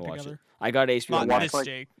can I'm watch it gonna together. I got HBO Not watch, this Max. like-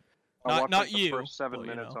 Jake. I Not- watched not like, the you, first 7 but,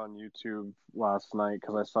 you minutes know. on YouTube last night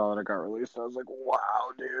because I saw that it got released. And I was like, wow,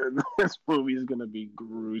 dude, this movie's going to be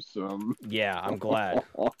gruesome. Yeah, I'm glad.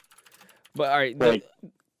 But all right, Like,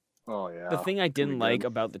 oh, yeah. the thing I didn't pretty like good.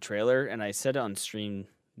 about the trailer, and I said it on stream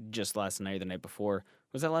just last night or the night before.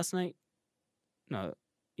 Was that last night? No,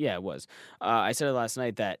 yeah, it was. I said it last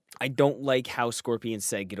night that I don't like how Scorpion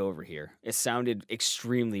said "get over here." It sounded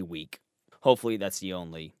extremely weak. Hopefully, that's the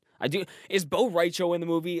only. I do. Is Bo Raicho in the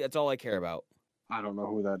movie? That's all I care about. I don't know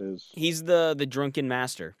who that is. He's the drunken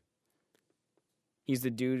master. He's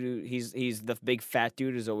the dude who he's the big fat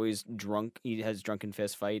dude who's always drunk. He has drunken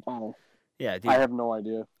fist fight. Oh, Yeah, dude. I have no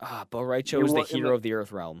idea. Bo Raicho is the hero of the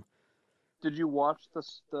Earth realm. Did you watch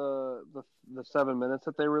the 7 minutes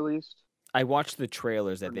that they released? I watched the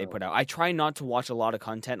trailers that they put out. I try not to watch a lot of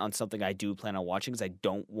content on something I do plan on watching because I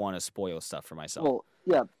don't want to spoil stuff for myself. Well,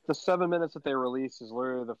 yeah, the 7 minutes that they released is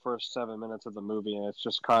literally the first 7 minutes of the movie, and it's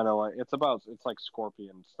just kind of like it's like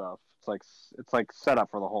Scorpion stuff. It's like set up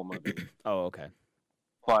for the whole movie. Oh, okay.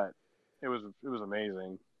 But it was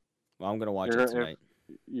amazing. Well, I'm gonna watch it tonight.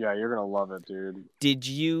 Yeah, you're gonna love it, dude. Did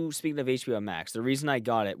you, speaking of HBO Max, the reason I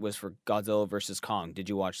got it was for Godzilla vs. Kong. Did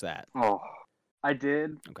you watch that? Oh, I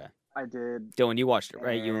did. Okay. I did. Dylan, you watched it,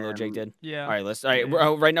 right? You and little Jake did? Yeah. All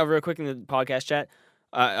right, right now, real quick in the podcast chat,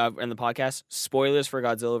 in the podcast, spoilers for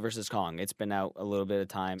Godzilla vs. Kong. It's been out a little bit of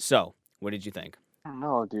time. So, what did you think? I don't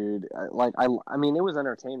know, dude. I mean, it was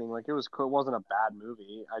entertaining. Like, it wasn't a bad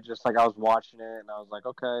movie. I was watching it, and I was like,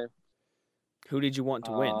 okay. Who did you want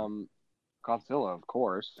to win? Godzilla, of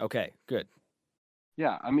course. Okay, good.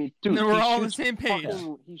 Yeah, I mean, dude, They were all on the same page.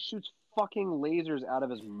 He shoots fucking lasers out of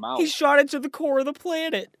his mouth. He shot it to the core of the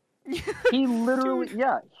planet. He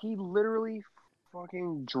literally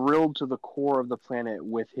fucking drilled to the core of the planet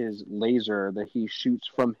with his laser that he shoots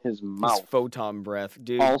from his mouth. His photon breath,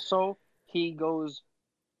 dude. Also, he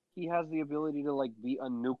has the ability to like be a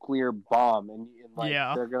nuclear bomb, and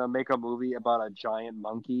they're gonna make a movie about a giant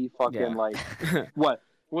monkey, fucking like what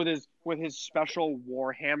with his special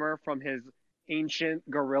war hammer from his ancient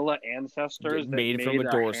gorilla ancestors that made from a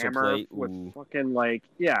dorsal hammer plate with fucking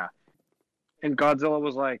and Godzilla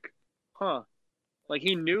was like, huh, like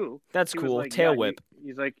he knew. That's cool. Like, Tail whip.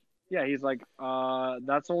 He's like,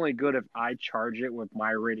 that's only good if I charge it with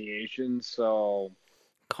my radiation. So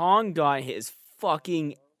Kong got his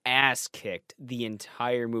fucking ass kicked the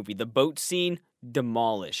entire movie. The boat scene,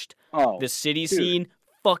 demolished. Oh, the city scene,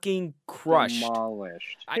 fucking crushed.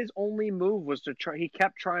 Demolished. His only move was to try. He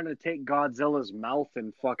kept trying to take Godzilla's mouth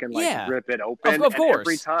and fucking rip it open. Of course.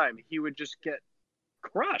 Every time he would just get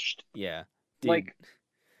crushed. Yeah. Dude. Like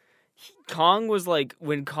Kong was like,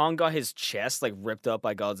 when Kong got his chest ripped up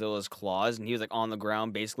by Godzilla's claws, and he was on the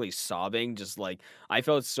ground basically sobbing, just I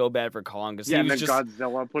felt so bad for Kong because he was just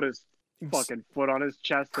Godzilla put his fucking foot on his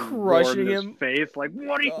chest and crushing his him. face. Like,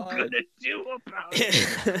 what are you gonna do about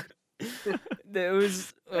it? It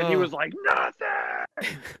was, and he was like,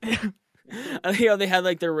 nothing. I think they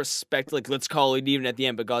had their respect, let's call it even at the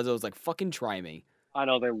end, but Godzilla was like, fucking try me. I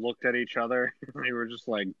know, they looked at each other. They were just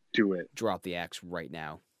like, do it. Drop the axe right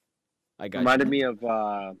now. I got Reminded me of,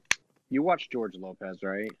 you watched George Lopez,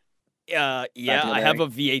 right? Yeah, I have a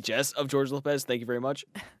VHS of George Lopez. Thank you very much.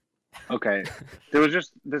 Okay. There's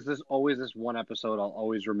always this one episode I'll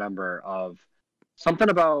always remember of something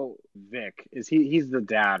about Vic. He's the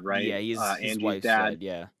dad, right? Yeah, he's his Angie's wife's dad.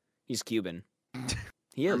 Yeah, he's Cuban.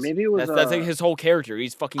 He is. Or maybe it was that's his whole character.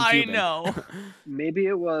 He's fucking Cuban. I know. Maybe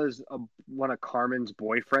it was one of Carmen's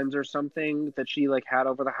boyfriends or something that she had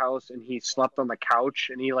over the house, and he slept on the couch,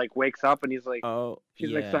 and he wakes up and he's like,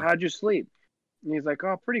 she's like, so how'd you sleep? And he's like,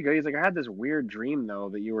 oh, pretty good. He's like, I had this weird dream though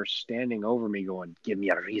that you were standing over me, going, give me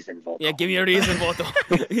a reason, Volto. Yeah, give me a reason, Volto.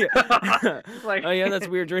 Yeah. Oh yeah, that's a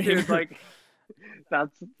weird dream. He was like,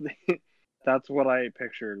 that's what I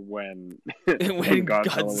pictured when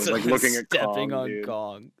Godzilla was looking at stepping Kong, on dude.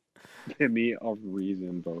 Kong. Give me a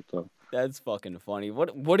reason, Volto. That's fucking funny.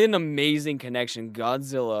 What an amazing connection,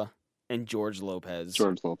 Godzilla and George Lopez.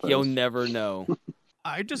 You'll never know.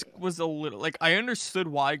 I just was a little I understood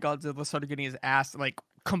why Godzilla started getting his ass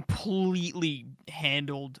completely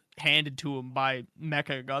handed to him by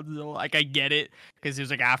Mecha Godzilla. I get it because it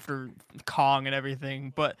was after Kong and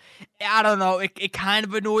everything, but I don't know. It kind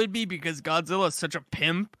of annoyed me because Godzilla is such a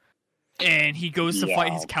pimp, and he goes to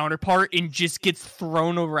fight his counterpart and just gets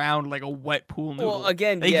thrown around like a wet pool noodle. Well,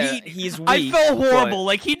 again, he's weak. I felt horrible.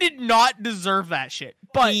 He did not deserve that shit.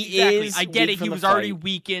 But I get it. He was already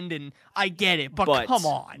weakened, and I get it. But come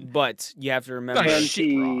on. But you have to remember, and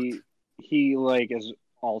he is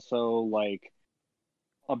also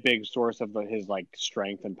a big source of his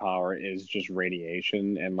strength and power is just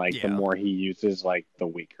radiation, and the more he uses, the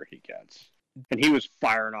weaker he gets. And he was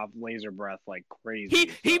firing off laser breath like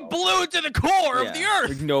crazy. He blew it to the core of the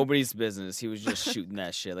earth. Nobody's business. He was just shooting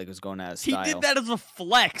that shit it was going out of style. He did that as a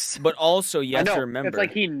flex. But also, you have to remember,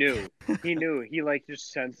 it's he knew. He knew. He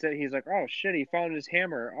just sensed it. He's like, oh shit, he found his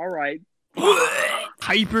hammer. All right.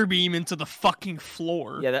 hyper beam into the fucking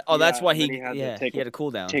floor. Yeah. That's why he had had a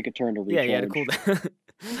cooldown. Take a turn to recharge. Yeah, he had a cooldown.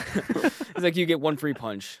 It's like you get 1 free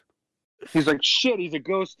punch. He's like, shit, he's a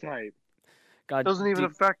ghost type. God, Doesn't even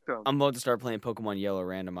affect him. I'm about to start playing Pokemon Yellow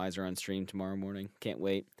Randomizer on stream tomorrow morning. Can't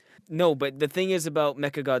wait. No, but the thing is about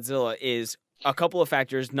Mechagodzilla is a couple of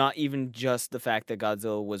factors, not even just the fact that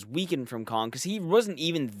Godzilla was weakened from Kong, because he wasn't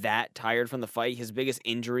even that tired from the fight. His biggest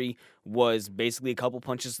injury was basically a couple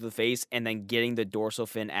punches to the face and then getting the dorsal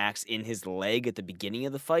fin axe in his leg at the beginning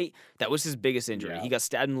of the fight. That was his biggest injury. Yeah. He got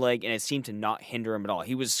stabbed in the leg, and it seemed to not hinder him at all.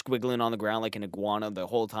 He was squiggling on the ground like an iguana the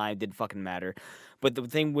whole time. Didn't fucking matter. But the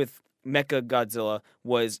thing with Mechagodzilla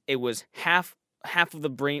was it was half of the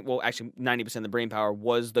brain, well, actually 90% of the brain power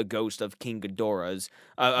was the ghost of King Ghidorah,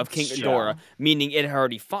 meaning it had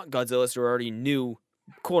already fought Godzilla, so it already knew,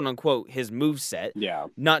 quote unquote, his moveset. Yeah.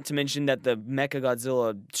 Not to mention that the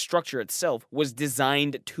Mechagodzilla structure itself was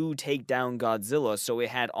designed to take down Godzilla, so it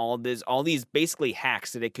had all these basically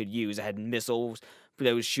hacks that it could use. It had missiles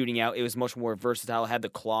that was shooting out. It was much more versatile. It had the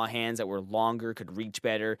claw hands that were longer, could reach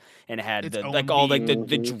better, and it had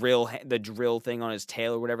the drill thing on his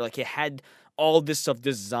tail or whatever. Like, it had all this stuff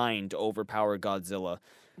designed to overpower Godzilla.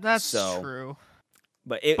 That's true.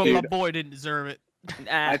 But my boy didn't deserve it.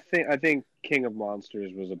 I think King of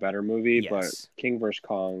Monsters was a better movie, Yes. but King vs.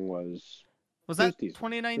 Kong was that decent.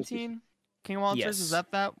 2019? King of Monsters? Yes. Is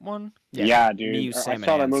that one? Yeah, dude. Me, I Sam, saw and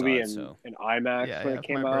that Ann movie saw it, in IMAX when it for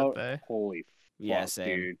came my out. birthday. Holy Yeah, fuck,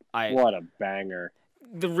 same. dude. I- What a banger.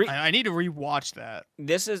 I need to rewatch that.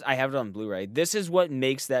 I have it on Blu-ray. This is what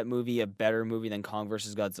makes that movie a better movie than Kong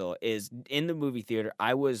vs. Godzilla. Is in the movie theater,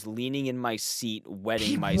 I was leaning in my seat,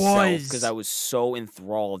 wetting myself because I was so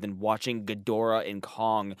enthralled in watching Ghidorah and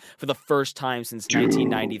Kong for the first time since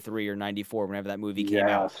 1993 or 94, whenever that movie came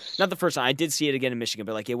out. Not the first time. I did see it again in Michigan,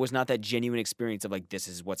 but like it was not that genuine experience of like this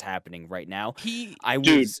is what's happening right now.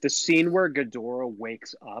 The scene where Ghidorah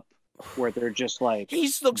wakes up, where they're just like he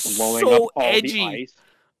looks blowing so up all edgy. the ice.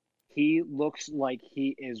 He looks like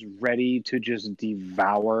he is ready to just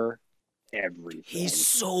devour everything. He's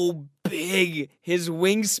so big. His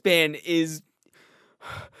wingspan is.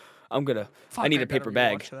 I need a paper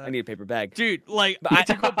bag. I need a paper bag. Dude, like,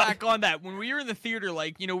 to go back on that, when we were in the theater,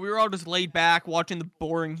 like, you know, we were all just laid back watching the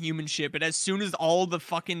boring human shit, but as soon as they all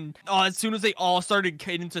started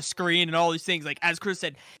getting to screen and all these things, like, as Chris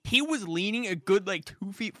said, he was leaning a good, like,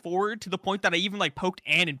 2 feet forward to the point that I even, like, poked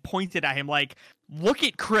Ann and pointed at him, like, look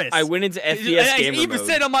at Chris. I went into FPS gamer I even mode.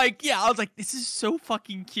 said, I was like, this is so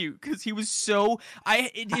fucking cute, because he was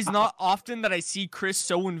it is not often that I see Chris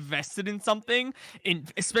so invested in something,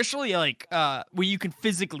 and especially, like, where you can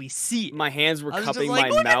physically see it. My hands were I was cupping just like, my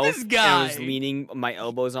look at mouth, this and guy. I was leaning my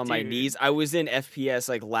elbows on my Dude. knees. I was in FPS,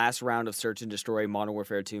 like, last round of Search and Destroy Modern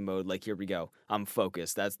Warfare 2 mode. Like, here we go. I'm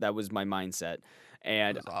focused. That was my mindset.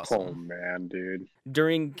 And That was awesome. Oh man, dude.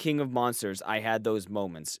 during King of Monsters, I had those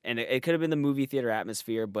moments, and it could have been the movie theater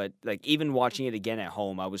atmosphere, but like even watching it again at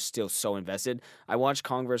home, I was still so invested. I watched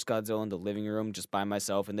Kong vs. Godzilla in the living room just by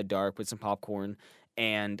myself in the dark with some popcorn,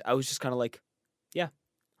 and I was just kind of like, yeah,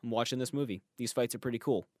 I'm watching this movie. These fights are pretty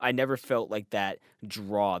cool. I never felt like that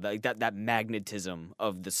draw, that magnetism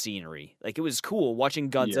of the scenery. Like it was cool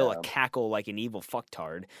watching Godzilla cackle like an evil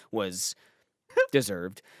fucktard was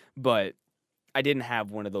deserved, but I didn't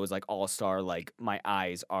have one of those like all-star like my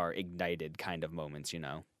eyes are ignited kind of moments, you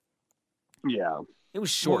know. Yeah. It was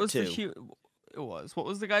short too. It was. What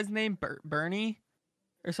was the guy's name? Bernie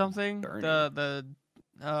or something? Bernie.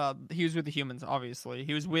 He was with the humans, obviously.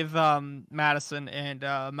 He was with Madison and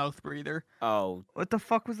Mouth Breather. Oh, What the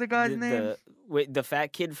fuck was the guy's name? the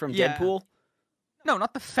fat kid from Yeah. Deadpool? No,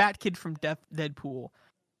 not the fat kid from Deadpool.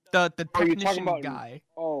 The Oh, you're talking technician about guy.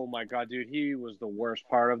 Oh my god, dude, he was the worst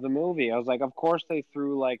part of the movie. I was like, of course they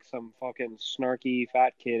threw like some fucking snarky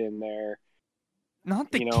fat kid in there.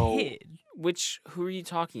 Not the you know, kid. Who are you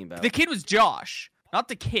talking about? The kid was Josh. Not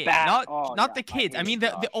the kid. That- Not the kids. I hated mean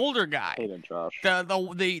Josh. the older guy. Hated Josh.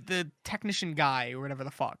 The technician guy or whatever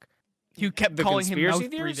the fuck. Who kept The calling him conspiracy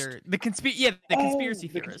Mouth theorist? Breather. The conspiracy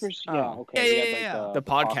the theorist. Yeah, Oh. okay. Yeah, he had, yeah, like, the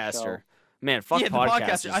talk podcaster. show. Man, fuck Yeah, the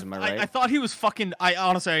podcasters, podcaster. am I right? I thought he was fucking. I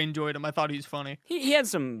honestly enjoyed him. I thought he was funny. he had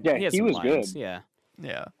some. Yeah, he had he some was lines. good. Yeah.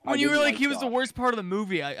 Yeah. I When you were didn't like, like he was the Josh. worst part of the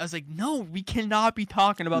movie, I was like, no, we cannot be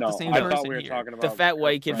talking about the No, same I person thought we were here. talking about The fat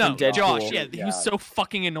white kid No, from Deadpool. Josh. Yeah, he was so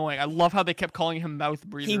fucking annoying. I love how they kept calling him Mouth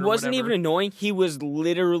Breather. He or wasn't whatever. even annoying. He was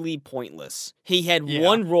literally pointless. He had Yeah.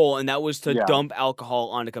 one role, and that was to Yeah. dump alcohol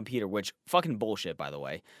on a computer, which fucking bullshit, by the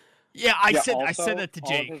way. Yeah, I said also, that to all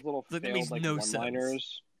of Jake. his little That failed, makes like, no sense.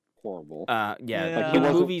 one-liners, horrible. Yeah, Yeah. like He the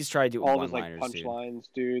wasn't- movies tried to do all of his like one-liners, dude. punchlines,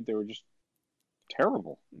 dude, they were just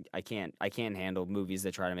terrible. I can't handle movies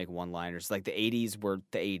that try to make one-liners. Like the 80s were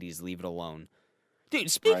the 80s, leave it alone. Dude,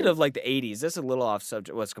 speaking of like the 80s, this is a little off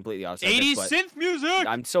subject. Well, it's completely off subject. 80s but synth music!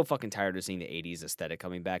 I'm so fucking tired of seeing the 80s aesthetic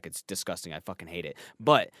coming back. It's disgusting. I fucking hate it.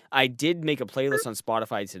 But I did make a playlist on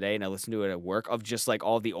Spotify today, and I listened to it at work, of just like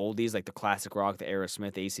all the oldies, like the classic rock, the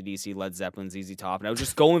Aerosmith, AC/DC, Led Zeppelin, ZZ Top. And I was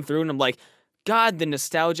just going through, and I'm like, God, the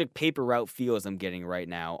nostalgic paper route feels I'm getting right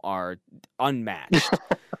now are unmatched.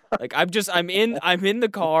 Like I'm in the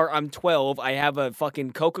car, I'm 12, I have a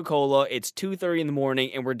fucking Coca-Cola, it's 2:30 in the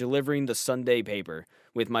morning, and we're delivering the Sunday paper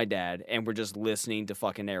with my dad, and we're just listening to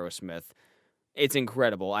fucking Aerosmith. It's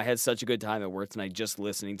incredible. I had such a good time at work tonight just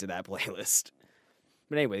listening to that playlist.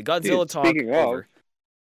 But anyway, Godzilla talk over.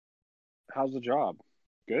 How's the job?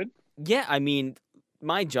 Good? Yeah, I mean,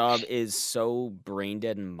 my job is so brain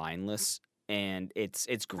dead and mindless, and it's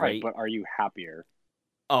great. Right, but are you happier?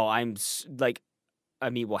 Oh,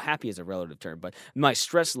 well, happy is a relative term, but my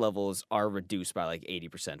stress levels are reduced by like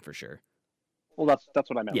 80% for sure. Well, that's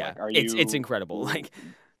what I meant. Yeah, like, it's incredible. Like,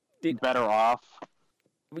 better off?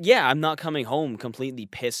 Yeah, I'm not coming home completely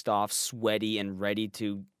pissed off, sweaty, and ready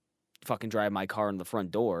to fucking drive my car in the front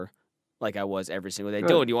door like I was every single day.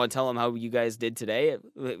 Dylan, do you want to tell them how you guys did today?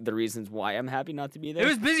 The reasons why I'm happy not to be there? It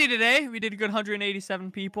was busy today. We did a good 187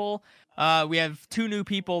 people. We have 2 new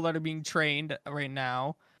people that are being trained right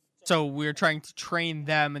now. So we were trying to train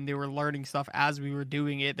them, and they were learning stuff as we were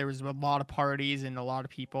doing it. There was a lot of parties and a lot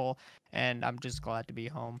of people, and I'm just glad to be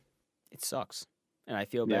home. It sucks, and I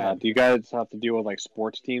feel bad. Do you guys have to deal with like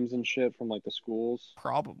sports teams and shit from like the schools?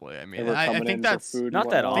 Probably. I mean, I think that's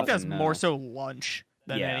not that often. I think that's more so lunch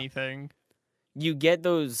than anything. You get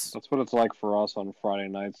those. That's what it's like for us on Friday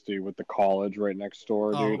nights, dude, with the college right next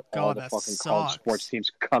door, dude. Oh, God, all the fucking college sports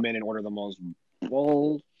teams come in and order the most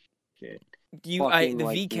bullshit. The like,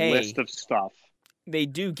 VK list of stuff. They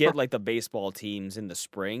do get like the baseball teams in the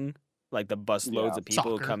spring, like the bus loads of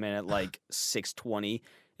people who come in at like 6:20.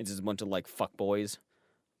 It's just a bunch of like fuck boys,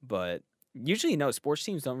 but usually no sports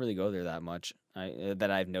teams don't really go there that much.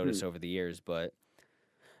 That I've noticed over the years, but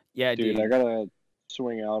yeah, dude, I gotta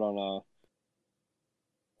swing out on a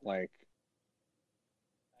like.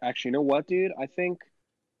 Actually, you know what, dude? I think.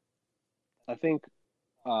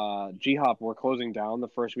 G-Hop, we're closing down the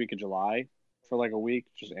first week of July for like a week.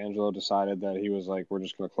 Just Angelo decided that he was like, we're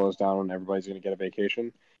just going to close down and everybody's going to get a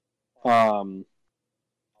vacation. I'm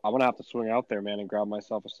going to have to swing out there, man, and grab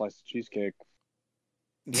myself a slice of cheesecake.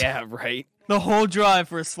 Yeah, right. The whole drive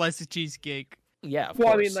for a slice of cheesecake. Yeah, of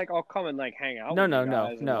course. I mean, like, I'll come and like hang out. No.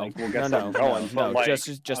 Like, we'll get something going. No, like, just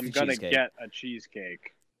I'm the gonna cheesecake. get a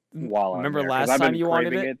cheesecake while Remember I'm there, last time you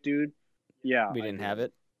wanted it, dude? Yeah, we didn't have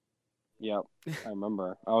it. Yep, I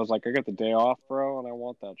remember. I was like, I got the day off, bro, and I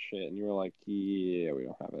want that shit. And you were like, yeah, we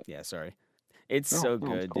don't have it. Yeah, sorry. It's so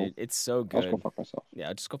good, it's cool. dude. It's so good. I'll just go fuck myself. Yeah,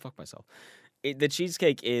 I'll just go fuck myself. The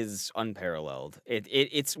cheesecake is unparalleled.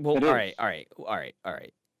 It's well. It all is.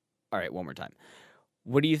 right. One more time.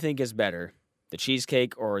 What do you think is better, the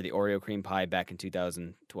cheesecake or the Oreo cream pie back in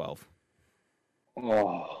 2012?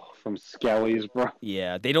 Oh, from Skelly's, bro.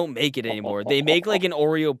 Yeah, they don't make it anymore. They make like an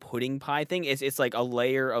Oreo pudding pie thing. It's like a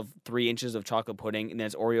layer of 3 inches of chocolate pudding, and then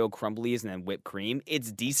it's Oreo crumblies and then whipped cream.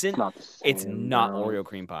 It's decent. It's not Oreo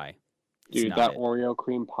cream pie. Dude, that Oreo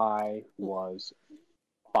cream pie was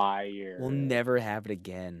fire. We'll never have it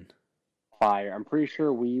again. Fire. I'm pretty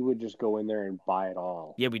sure we would just go in there and buy it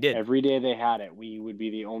all. Yeah, we did. Every day they had it, we would be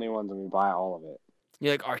the only ones and we buy all of it.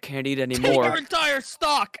 You're like, I can't eat anymore. Take your entire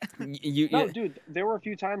stock. No, dude, there were a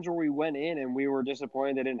few times where we went in and we were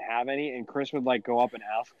disappointed they didn't have any, and Chris would like go up and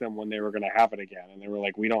ask them when they were going to have it again, and they were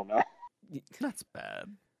like, we don't know. That's bad.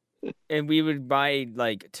 And we would buy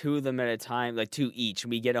like 2 of them at a time, like 2 each.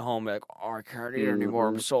 We get it home, like, oh, I can't eat anymore.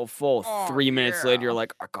 I'm so full. 3 minutes later, you're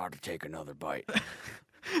like, I gotta take another bite.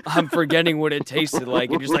 I'm forgetting what it tasted like,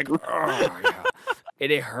 and you're just like, oh, yeah.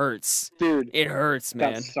 It hurts. Dude. It hurts,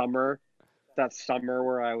 man. That summer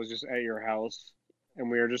where I was just at your house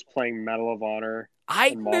and we were just playing Medal of Honor.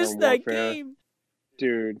 I missed that game.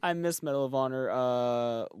 Dude. I missed Medal of Honor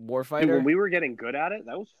Warfighter. Dude, when we were getting good at it,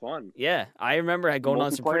 that was fun. Yeah, I remember going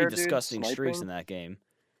on some pretty disgusting streaks in that game.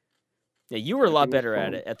 Yeah, you were a lot better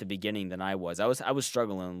at it at the beginning than I was. I was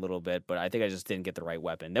struggling a little bit, but I think I just didn't get the right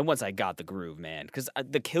weapon. Then once I got the groove, man, because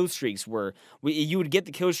the kill streaks you would get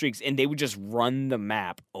the kill streaks and they would just run the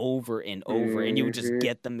map over and over, and you would just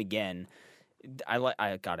get them again. I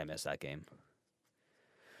miss that game.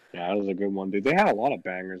 Yeah, that was a good one, dude. They had a lot of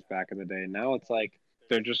bangers back in the day. Now it's like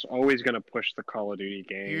they're just always gonna push the Call of Duty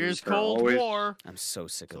game. Here's Cold War. I'm so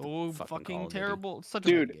sick of the fucking fucking Call of terrible. Duty. It's such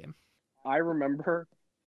a good game. I remember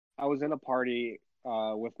I was in a party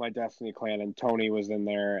with my Destiny clan, and Tony was in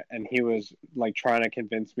there, and he was like trying to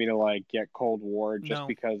convince me to like get Cold War just No.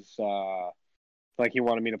 because like he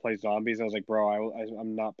wanted me to play zombies. I was like, bro,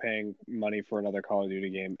 I'm not paying money for another Call of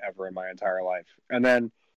Duty game ever in my entire life. And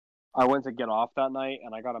then I went to get off that night,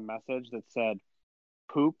 and I got a message that said,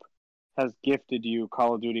 Poop has gifted you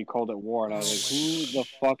Call of Duty Cold at War. And I was like, who the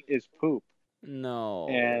fuck is Poop? No.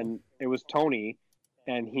 And it was Tony,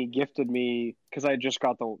 and he gifted me, because I just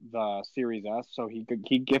got the Series S, so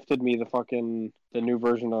he gifted me the new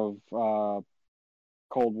version of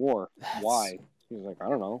Cold War. Why? He's like, I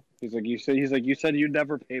don't know. He's like, you said you'd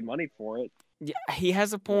never pay money for it. Yeah, he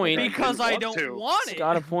has a point. Because I don't want He's it.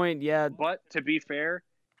 got a point, yeah. But to be fair,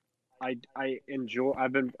 I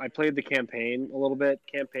played the campaign a little bit.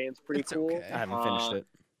 Campaign's pretty It's cool. okay. I haven't finished it.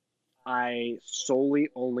 I solely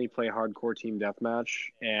only play hardcore team deathmatch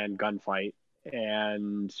and gunfight.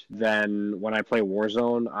 And then when I play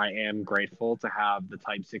Warzone, I am grateful to have the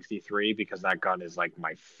Type 63 because that gun is like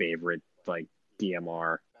my favorite like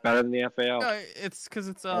DMR. Better than the FAL. It's because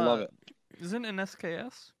it's I love it. Isn't it an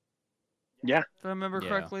SKS? Yeah. If I remember Yeah.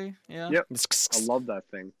 correctly. Yeah. Yep. I love that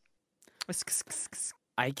thing.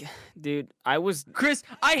 Dude, I was Chris,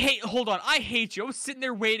 hold on, I hate you. I was sitting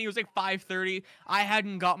there waiting, it was like 5:30. I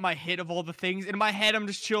hadn't got my hit of all the things. In my head, I'm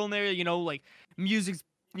just chilling there, like music's,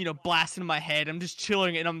 blasting in my head. I'm just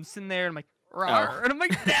chilling and I'm sitting there and I'm like, rawr. And I'm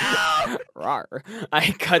like, no! rawr.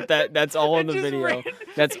 I cut that. That's all in the video.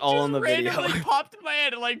 That's all in the video. It just popped in my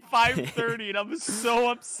head at like 5:30 and I was so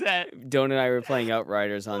upset. Dylan and I were playing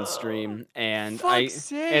Outriders on stream, and I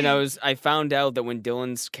found out that when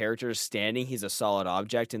Dylan's character is standing, he's a solid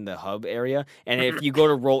object in the hub area, and if you go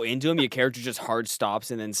to roll into him, your character just hard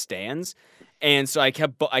stops and then stands. And so I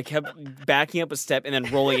kept backing up a step and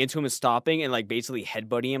then rolling into him and stopping and like basically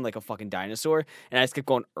headbutting him like a fucking dinosaur. And I just kept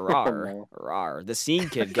going rawr, rawr. The scene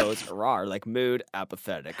kid goes rawr, like mood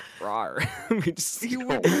apathetic, rawr. You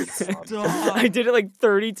would stop. I did it like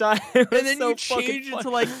 30 times. And then you changed it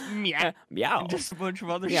to like meow, meow, and just a bunch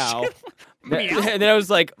of other meow. shit. And then I was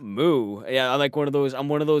like moo. Yeah, I'm like one of those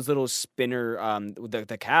little spinner.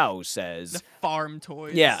 The cow says The farm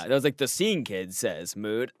toys. Yeah, that was like the scene kid says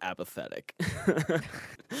mood apathetic.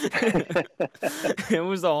 It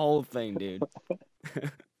was the whole thing, dude.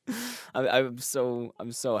 I'm so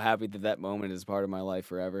happy that moment is part of my life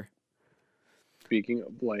forever. Speaking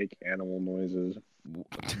of like animal noises,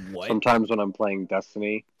 What? sometimes when I'm playing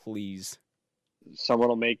Destiny, Please. someone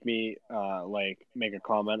will make me make a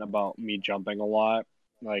comment about me jumping a lot.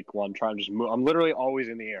 Like while I'm trying to just move, I'm literally always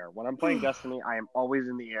in the air. When I'm playing Destiny, I am always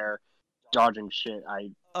in the air, dodging shit.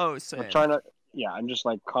 Same. I'm trying to. Yeah, I'm just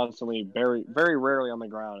like constantly, very, very rarely on the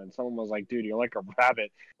ground. And someone was like, "Dude, you're like a rabbit."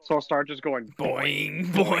 So I'll start just going Boing,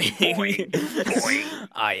 boing, boing, boing.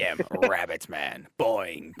 I am Rabbit Man.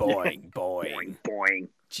 Boing, boing, boing, boing.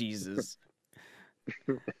 Jesus.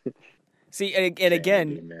 See, and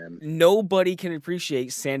again, Sanity, nobody can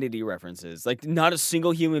appreciate sanity references. Like, not a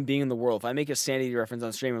single human being in the world. If I make a sanity reference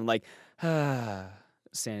on stream, I'm like,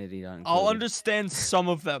 sanity not included. I'll understand some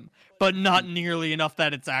of them, but not nearly enough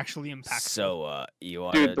that it's actually impactful. So, you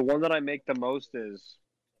want Dude, the one that I make the most is,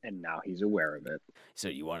 and now he's aware of it. So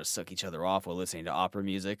you want to suck each other off while listening to opera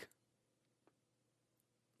music?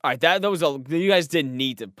 All right, that was all. You guys didn't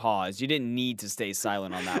need to pause. You didn't need to stay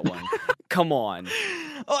silent on that one. Come on.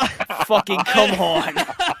 Fucking come on.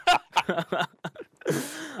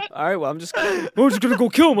 All right, well, I'm just gonna go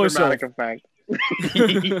kill myself. Dramatic effect.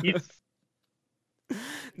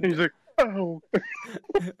 He's like, oh.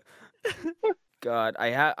 God,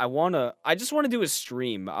 I just want to do a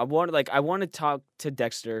stream. I want to talk to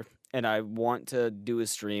Dexter, and I want to do a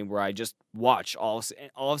stream where I just watch all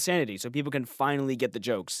of Sanity so people can finally get the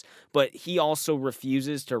jokes. But he also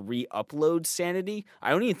refuses to re-upload Sanity.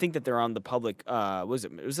 I don't even think that they're on the public. Was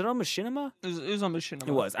it on Machinima? It was on Machinima.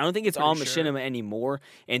 It was. I don't think it's on Machinima anymore.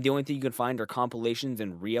 And the only thing you can find are compilations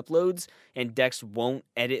and re-uploads. And Dex won't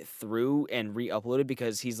edit through and re-upload it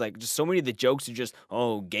because he's like, just so many of the jokes are just,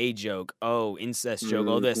 oh, gay joke, oh, incest joke,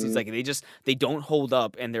 oh, this. He's like, they don't hold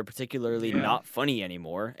up, and they're particularly not funny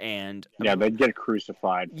anymore. And yeah, they'd get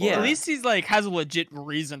crucified. Yeah, at least he's like has a legit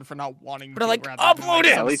reason for not wanting. But to, like, rather upload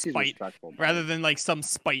than, it. At least he's spite, respectful. rather than like some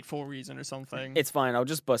spiteful reason or something. It's fine. I'll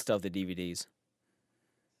just bust out the DVDs.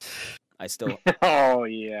 I still Oh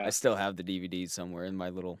yeah. I still have the DVDs somewhere in my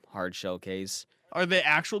little hard shell case. Are they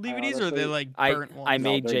actual DVDs or are they like burnt ones? I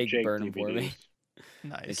made they're Jake burn them for me.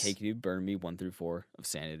 Nice. Hey, can you burn me 1 through 4 of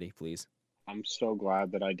Sanity, please? I'm so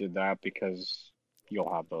glad that I did that because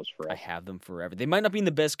you'll have those I forever. have them forever. They might not be in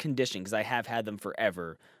the best condition because I have had them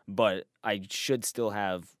forever, but I should still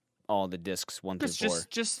have all the discs 1 through 4.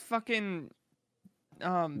 Just fucking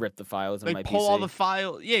rip the files on like my pull PC. all the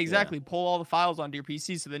files. Yeah, exactly. Pull all the files onto your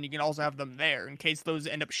PC, so then you can also have them there in case those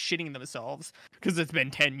end up shitting themselves because it's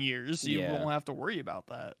been 10 years. You Yeah. won't have to worry about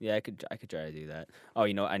that. Yeah, I could try to do that. Oh,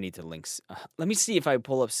 I need to links. Let me see if I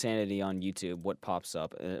pull up Sanity on YouTube. What pops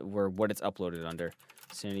up? What it's uploaded under.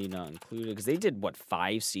 Sanity not included because they did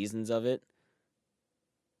 5 seasons of it.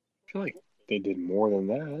 I feel like they did more than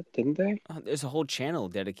that, didn't they? There's a whole channel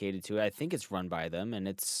dedicated to it. I think it's run by them, and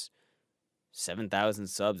it's 7,000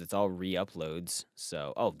 subs. It's all re-uploads.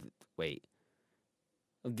 So, wait,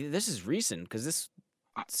 this is recent because this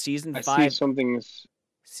season 5. I see something.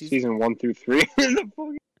 Season 1 through 3. The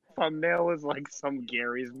fucking thumbnail is like some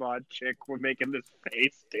Gary's Mod chick. We're making this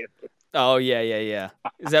face, dude. Oh yeah.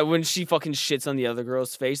 Is that when she fucking shits on the other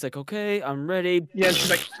girl's face? Like, okay, I'm ready. Yeah, she's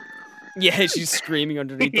like. Yeah, she's screaming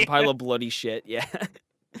underneath the pile of bloody shit. Yeah.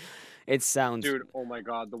 It sounds. Dude, oh my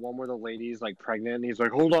god, the one where the lady's like pregnant and he's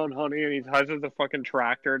like, hold on, honey, and he ties her to the fucking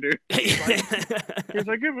tractor, dude. He's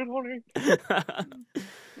like, give it, honey.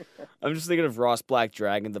 I'm just thinking of Ross Black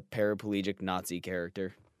Dragon, the paraplegic Nazi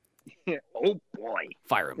character. Yeah. Oh boy.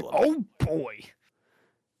 Fire Emblem. Oh boy.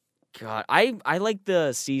 God, I like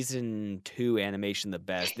the season 2 animation the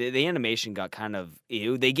best. The animation got kind of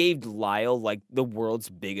ew. They gave Lyle like the world's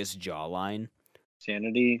biggest jawline.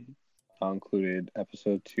 Sanity included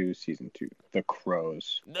episode 2, season 2. The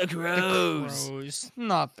Crows. The Crows. The Crows.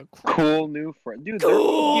 Not the Crows. Cool new friend. Dude,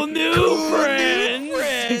 Cool new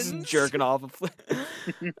friends. He's jerking off.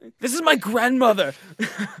 This is my grandmother.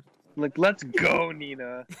 Like, let's go,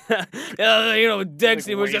 Nina.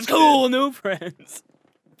 Dexy was just wasted. cool new friends.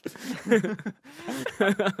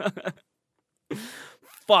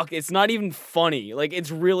 Fuck, it's not even funny. Like, it's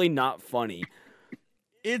really not funny.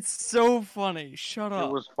 It's so funny. Shut up.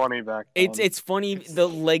 It was funny back then. It's funny. The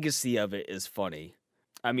legacy of it is funny.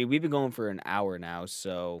 I mean, we've been going for an hour now,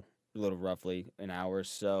 so a little roughly an hour.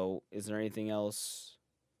 So, is there anything else?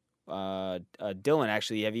 Dylan,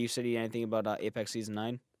 actually, have you said anything about Apex Season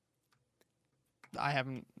 9? I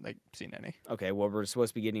haven't seen any. Okay, well, we're supposed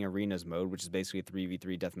to be getting Arenas mode, which is basically a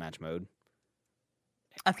 3v3 deathmatch mode.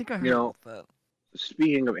 I think I heard know, about that.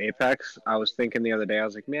 Speaking of Apex, I was thinking the other day, I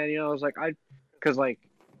was like, man, because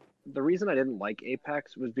the reason I didn't like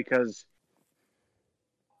Apex was because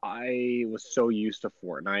I was so used to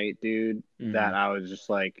Fortnite, dude, that I was just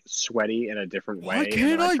like sweaty in a different way. Why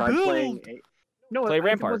can't and I tried build? Playing Play it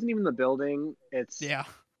Rampart. wasn't even the building. Yeah.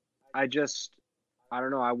 I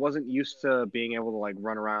don't know. I wasn't used to being able to like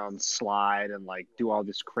run around, slide, and like do all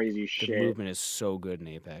this crazy The shit. movement is so good in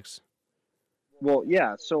Apex. Well,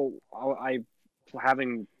 yeah. So I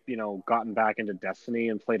having gotten back into Destiny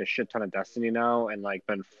and played a shit ton of Destiny now, and like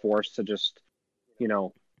been forced to just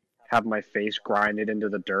have my face grinded into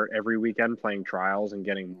the dirt every weekend playing trials and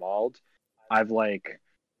getting mauled. I've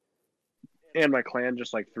and my clan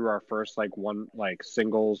just like threw our first one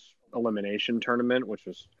singles elimination tournament, which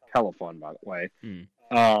was hella fun, by the way.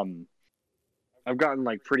 I've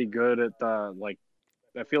gotten pretty good at the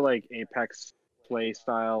I feel like Apex play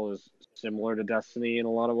style is similar to Destiny in a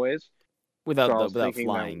lot of ways. Without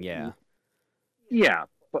flying, yeah. Yeah,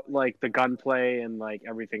 but the gunplay and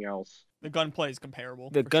everything else. The gunplay is comparable.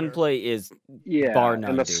 The gunplay is bar none,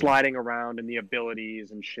 and the dude. sliding around and the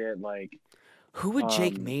abilities and shit. Who would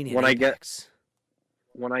Jake main in when Apex?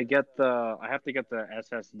 I have to get the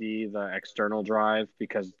SSD, the external drive,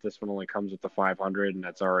 because this one only comes with the 500 and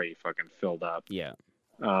that's already fucking filled up. Yeah.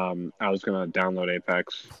 I was gonna download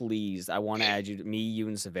Apex. Please, I want to add you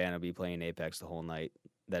and Savannah be playing Apex the whole night.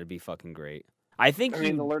 That'd be fucking great. I think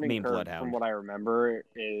the learning main curve, Bloodhound. from what I remember,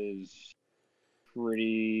 is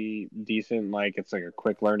pretty decent. It's a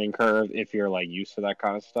quick learning curve if you're used to that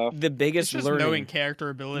kind of stuff. The biggest it's just learning, knowing character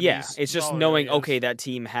abilities. yeah, it's just all it knowing. really is. Okay, that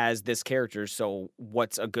team has this character, so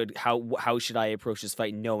what's a good? How should I approach this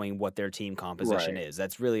fight, knowing what their team composition Right. is?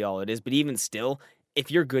 That's really all it is. But even still, if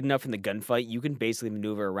you're good enough in the gunfight, you can basically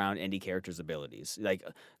maneuver around any character's abilities.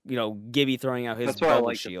 Gibby throwing out his That's what I bubble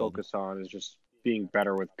like shield. to focus on, is just being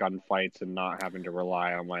better with gunfights and not having to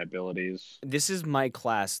rely on my abilities. This is my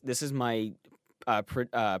class. This is my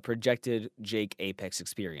projected Jake Apex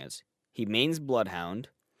experience. He mains Bloodhound.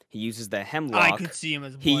 He uses the Hemlock. I could see him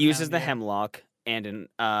as He uses Bloodhound, the yeah. Hemlock and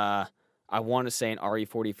I want to say an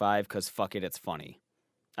RE45 because fuck it, it's funny.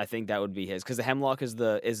 I think that would be his, because the Hemlock is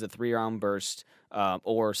the 3-round burst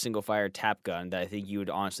or single fire tap gun that I think you would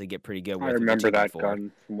honestly get pretty good with. I with remember the that 2x4.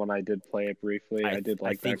 gun from when I did play it briefly. I did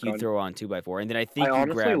like I think that you gun. throw on 2x4, and then I think I you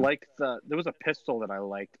honestly grab liked there was a pistol that I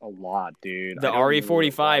liked a lot, dude. the I don't remember what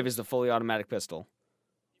it RE45 was. is the fully automatic pistol.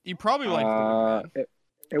 You probably like the Wingman.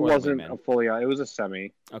 It Or the wasn't Wingman. a fully. It was a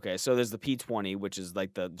semi. Okay, so there's the P20, which is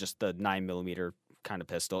just the 9mm kind of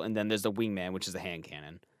pistol, and then there's the wingman, which is a hand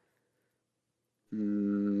cannon.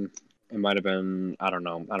 It might have been, I don't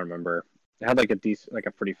know. I don't remember. It had like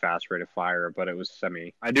a pretty fast rate of fire, but it was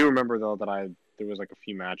semi. I do remember though that there was like a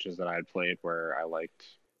few matches that I had played where I liked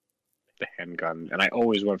the handgun, and I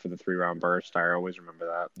always went for the 3-round burst. I always remember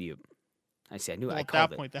that. Yep. I see. I knew. Well, I at called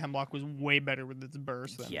that it. point, the hemlock was way better with its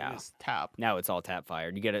burst than Yeah. its tap. Now it's all tap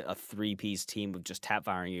fired. You get a 3-piece team with just tap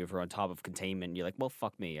firing you for on top of containment. You're like, well,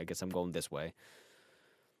 fuck me. I guess I'm going this way.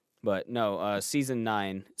 But no, season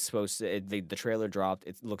 9 supposed to. The trailer dropped.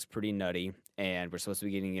 It looks pretty nutty, and we're supposed to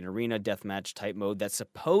be getting an arena deathmatch type mode that's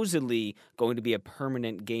supposedly going to be a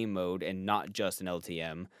permanent game mode and not just an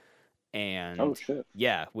LTM. And Oh shit!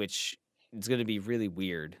 yeah, which is going to be really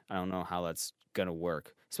weird. I don't know how that's gonna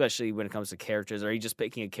work, especially when it comes to characters. Are you just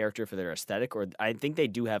picking a character for their aesthetic, or I think they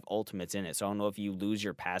do have ultimates in it, so I don't know if you lose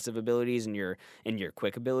your passive abilities and your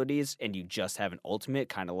quick abilities and you just have an ultimate,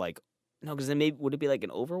 kind of like, no, because then maybe would it be like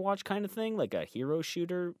an Overwatch kind of thing, like a hero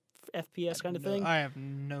shooter FPS kind of thing? I have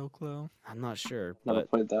no clue. I'm not sure, Never but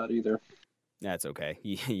played that either. that's okay.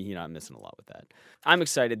 You're not missing a lot with that. I'm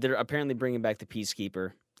excited. They're apparently bringing back the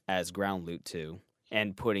Peacekeeper as ground loot too,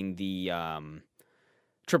 and putting the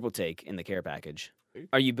triple take in the care package.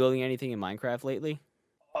 Are you building anything in Minecraft lately?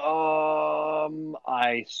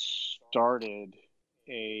 I started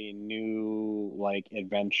a new like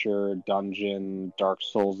adventure dungeon Dark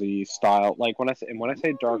Soulsy style. Like when I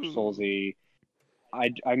say Dark Soulsy,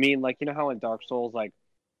 I mean, like, you know how in Dark Souls, like,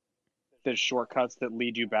 there's shortcuts that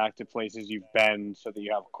lead you back to places you've been so that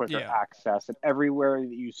you have quicker access, and everywhere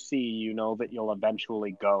that you see, you know that you'll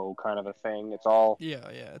eventually go, kind of a thing. It's all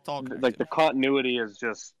it's all connected. like the continuity is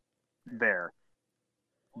just there.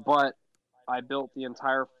 But I built the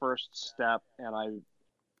entire first step, and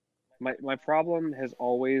my problem has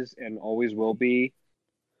always and always will be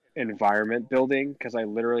environment building, because I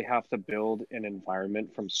literally have to build an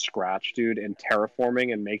environment from scratch, dude, and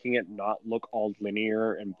terraforming and making it not look all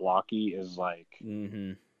linear and blocky is like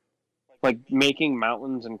like making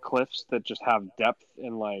mountains and cliffs that just have depth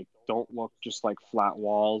and like don't look just like flat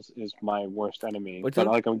walls is my worst enemy. But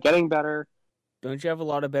like, I'm getting better. Don't you have a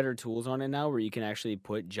lot of better tools on it now where you can actually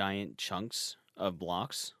put giant chunks of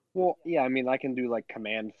blocks? Well, yeah, I mean, I can do like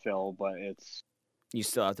command fill, but you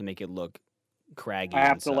still have to make it look craggy. I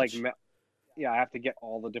have to such. I have to get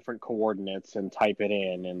all the different coordinates and type it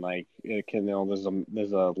in, and like it can,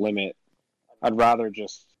 there's a limit. I'd rather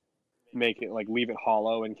just make it like leave it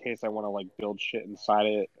hollow in case I want to like build shit inside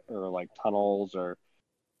it, or like tunnels or.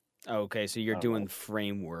 Okay, so you're doing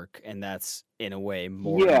framework, and that's in a way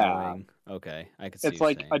more annoying. Okay, I can see. It's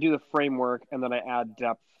like I do the framework, and then I add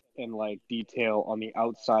depth and like detail on the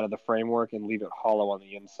outside of the framework, and leave it hollow on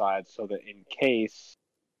the inside, so that in case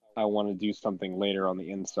I want to do something later on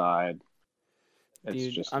the inside,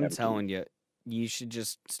 it's just I'm empty. telling you, you should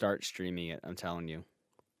just start streaming it. I'm telling you,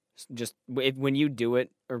 just when you do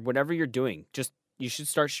it or whatever you're doing, you should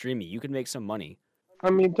start streaming. You could make some money. I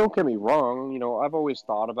mean, don't get me wrong. I've always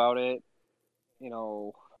thought about it.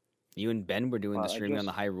 You and Ben were doing the streaming on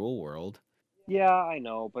the Hyrule World. Yeah, I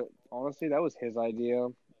know, but honestly, that was his idea,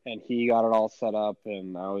 and he got it all set up,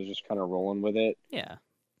 and I was just kind of rolling with it. Yeah,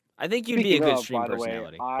 I think you'd be a good stream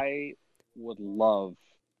personality. By the way, I would love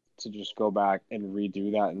to just go back and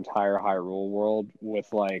redo that entire Hyrule World with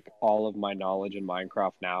like all of my knowledge in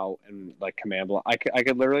Minecraft now, and like command block. I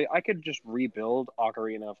could just rebuild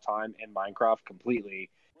Ocarina of Time in Minecraft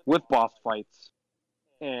completely with boss fights,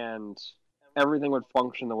 and everything would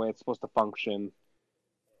function the way it's supposed to function.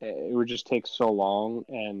 It would just take so long,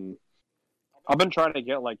 and I've been trying to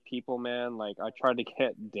get like people, man. Like I tried to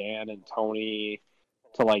get Dan and Tony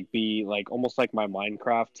to like be like almost like my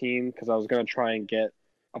Minecraft team, because I was gonna try and get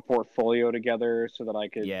a portfolio together so that I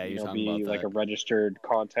could be like a registered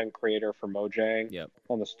content creator for Mojang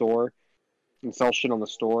on the store and sell shit on the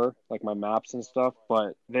store, like my maps and stuff.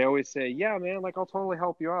 But they always say, yeah, man, like I'll totally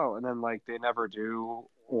help you out. And then like they never do,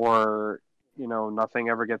 or, nothing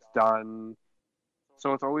ever gets done.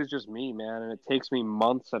 So it's always just me, man. And it takes me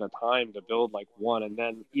months at a time to build like one. And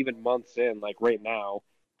then even months in, like right now,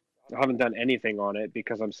 I haven't done anything on it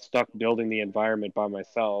because I'm stuck building the environment by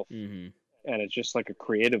myself. And it's just like a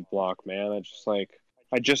creative block, man. It's just like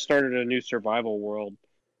I just started a new survival world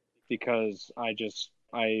because I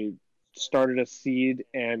started a seed,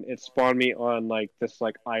 and it spawned me on like this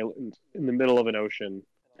like island in the middle of an ocean,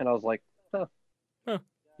 and I was like,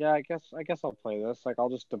 yeah, I guess I'll play this. Like I'll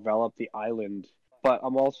just develop the island. But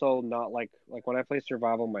I'm also not like when I play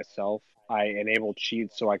survival myself, I enable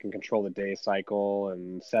cheats so I can control the day cycle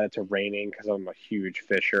and set it to raining, because I'm a huge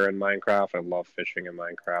fisher in Minecraft. I love fishing in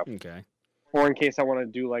Minecraft. Okay. Or in case I want to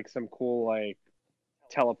do like some cool like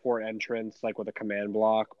teleport entrance like with a command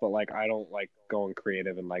block, but like I don't like going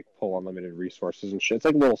creative and like pull unlimited resources and shit. It's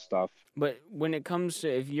like little stuff. But when it comes to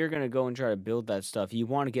if you're gonna go and try to build that stuff, you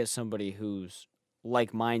want to get somebody who's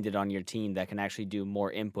like-minded on your team that can actually do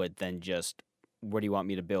more input than just what do you want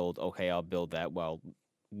me to build? Okay, I'll build that. Well,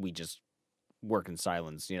 we just work in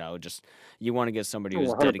silence, just you want to get somebody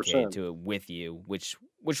who's 100%. dedicated to it with you, which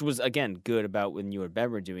was again good about when you and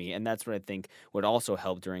Ben were doing it, and that's what I think would also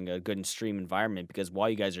help during a good and stream environment, because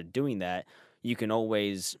while you guys are doing that, you can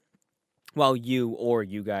always you or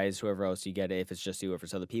you guys, whoever else you get it, if it's just you or if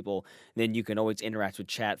it's other people, then you can always interact with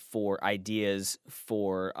chat for ideas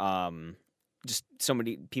for just so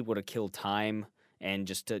many people to kill time and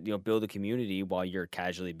just to build a community while you're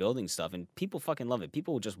casually building stuff. And people fucking love it.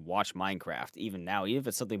 People will just watch Minecraft even now, even if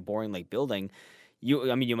it's something boring like building.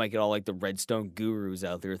 You might get all like the redstone gurus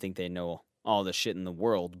out there who think they know all the shit in the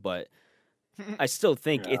world, but I still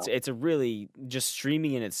think it's a really, just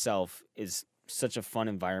streaming in itself is such a fun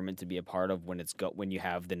environment to be a part of when you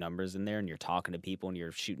have the numbers in there and you're talking to people and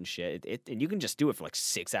you're shooting shit. And you can just do it for like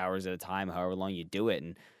 6 hours at a time, however long you do it,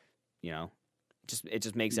 and it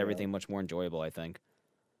just makes everything much more enjoyable, I think.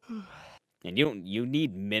 And you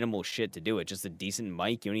need minimal shit to do it. Just a decent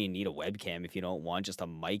mic. You don't even need a webcam if you don't want. Just a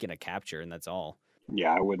mic and a capture, and that's all.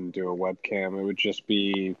 Yeah, I wouldn't do a webcam. It would just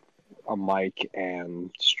be a mic and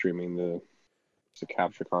streaming the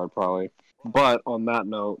capture card probably. But on that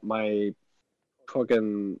note, my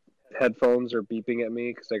fucking headphones are beeping at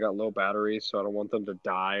me because I got low battery, so I don't want them to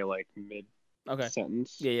die like mid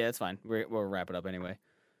sentence. Yeah, that's fine. We'll wrap it up anyway.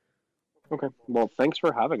 Okay. Well, thanks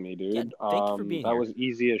for having me, dude. Yeah, thank you for being that here. was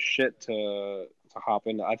easy as shit to hop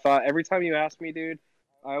into. I thought every time you asked me, dude,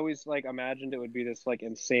 I always like imagined it would be this like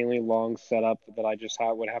insanely long setup that I just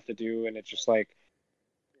would have to do, and it just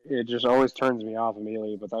always turns me off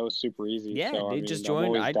immediately. But that was super easy. Yeah, so, dude, just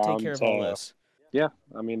join. I'd take care of all this. Yeah,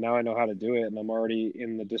 I mean now I know how to do it, and I'm already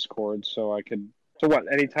in the Discord, so I could. So what?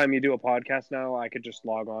 Anytime you do a podcast now, I could just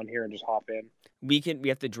log on here and just hop in. We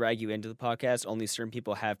have to drag you into the podcast. Only certain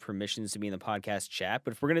people have permissions to be in the podcast chat.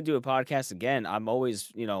 But if we're gonna do a podcast again, I'm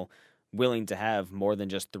always, willing to have more than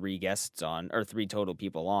just 3 guests on, or 3 total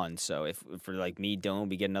people on. So if for like me, Dylan,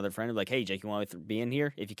 we get another friend, like, hey, Jake, you want to be in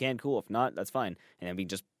here? If you can, cool. If not, that's fine. And then we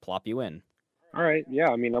just plop you in. All right. Yeah.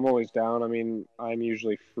 I mean, I'm always down. I mean, I'm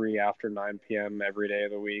usually free after 9 p.m. every day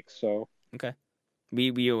of the week. So okay. We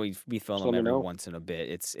film them every know. once in a bit.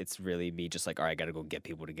 It's really me just like, all right, I got to go get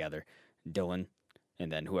people together. Dylan,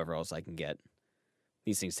 and then whoever else I can get.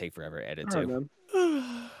 These things take forever to edit too.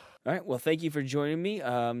 All right, well, thank you for joining me.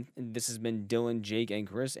 This has been Dylan, Jake, and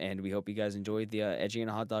Chris, and we hope you guys enjoyed the Edgy and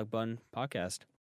a Hot Dog Bun podcast.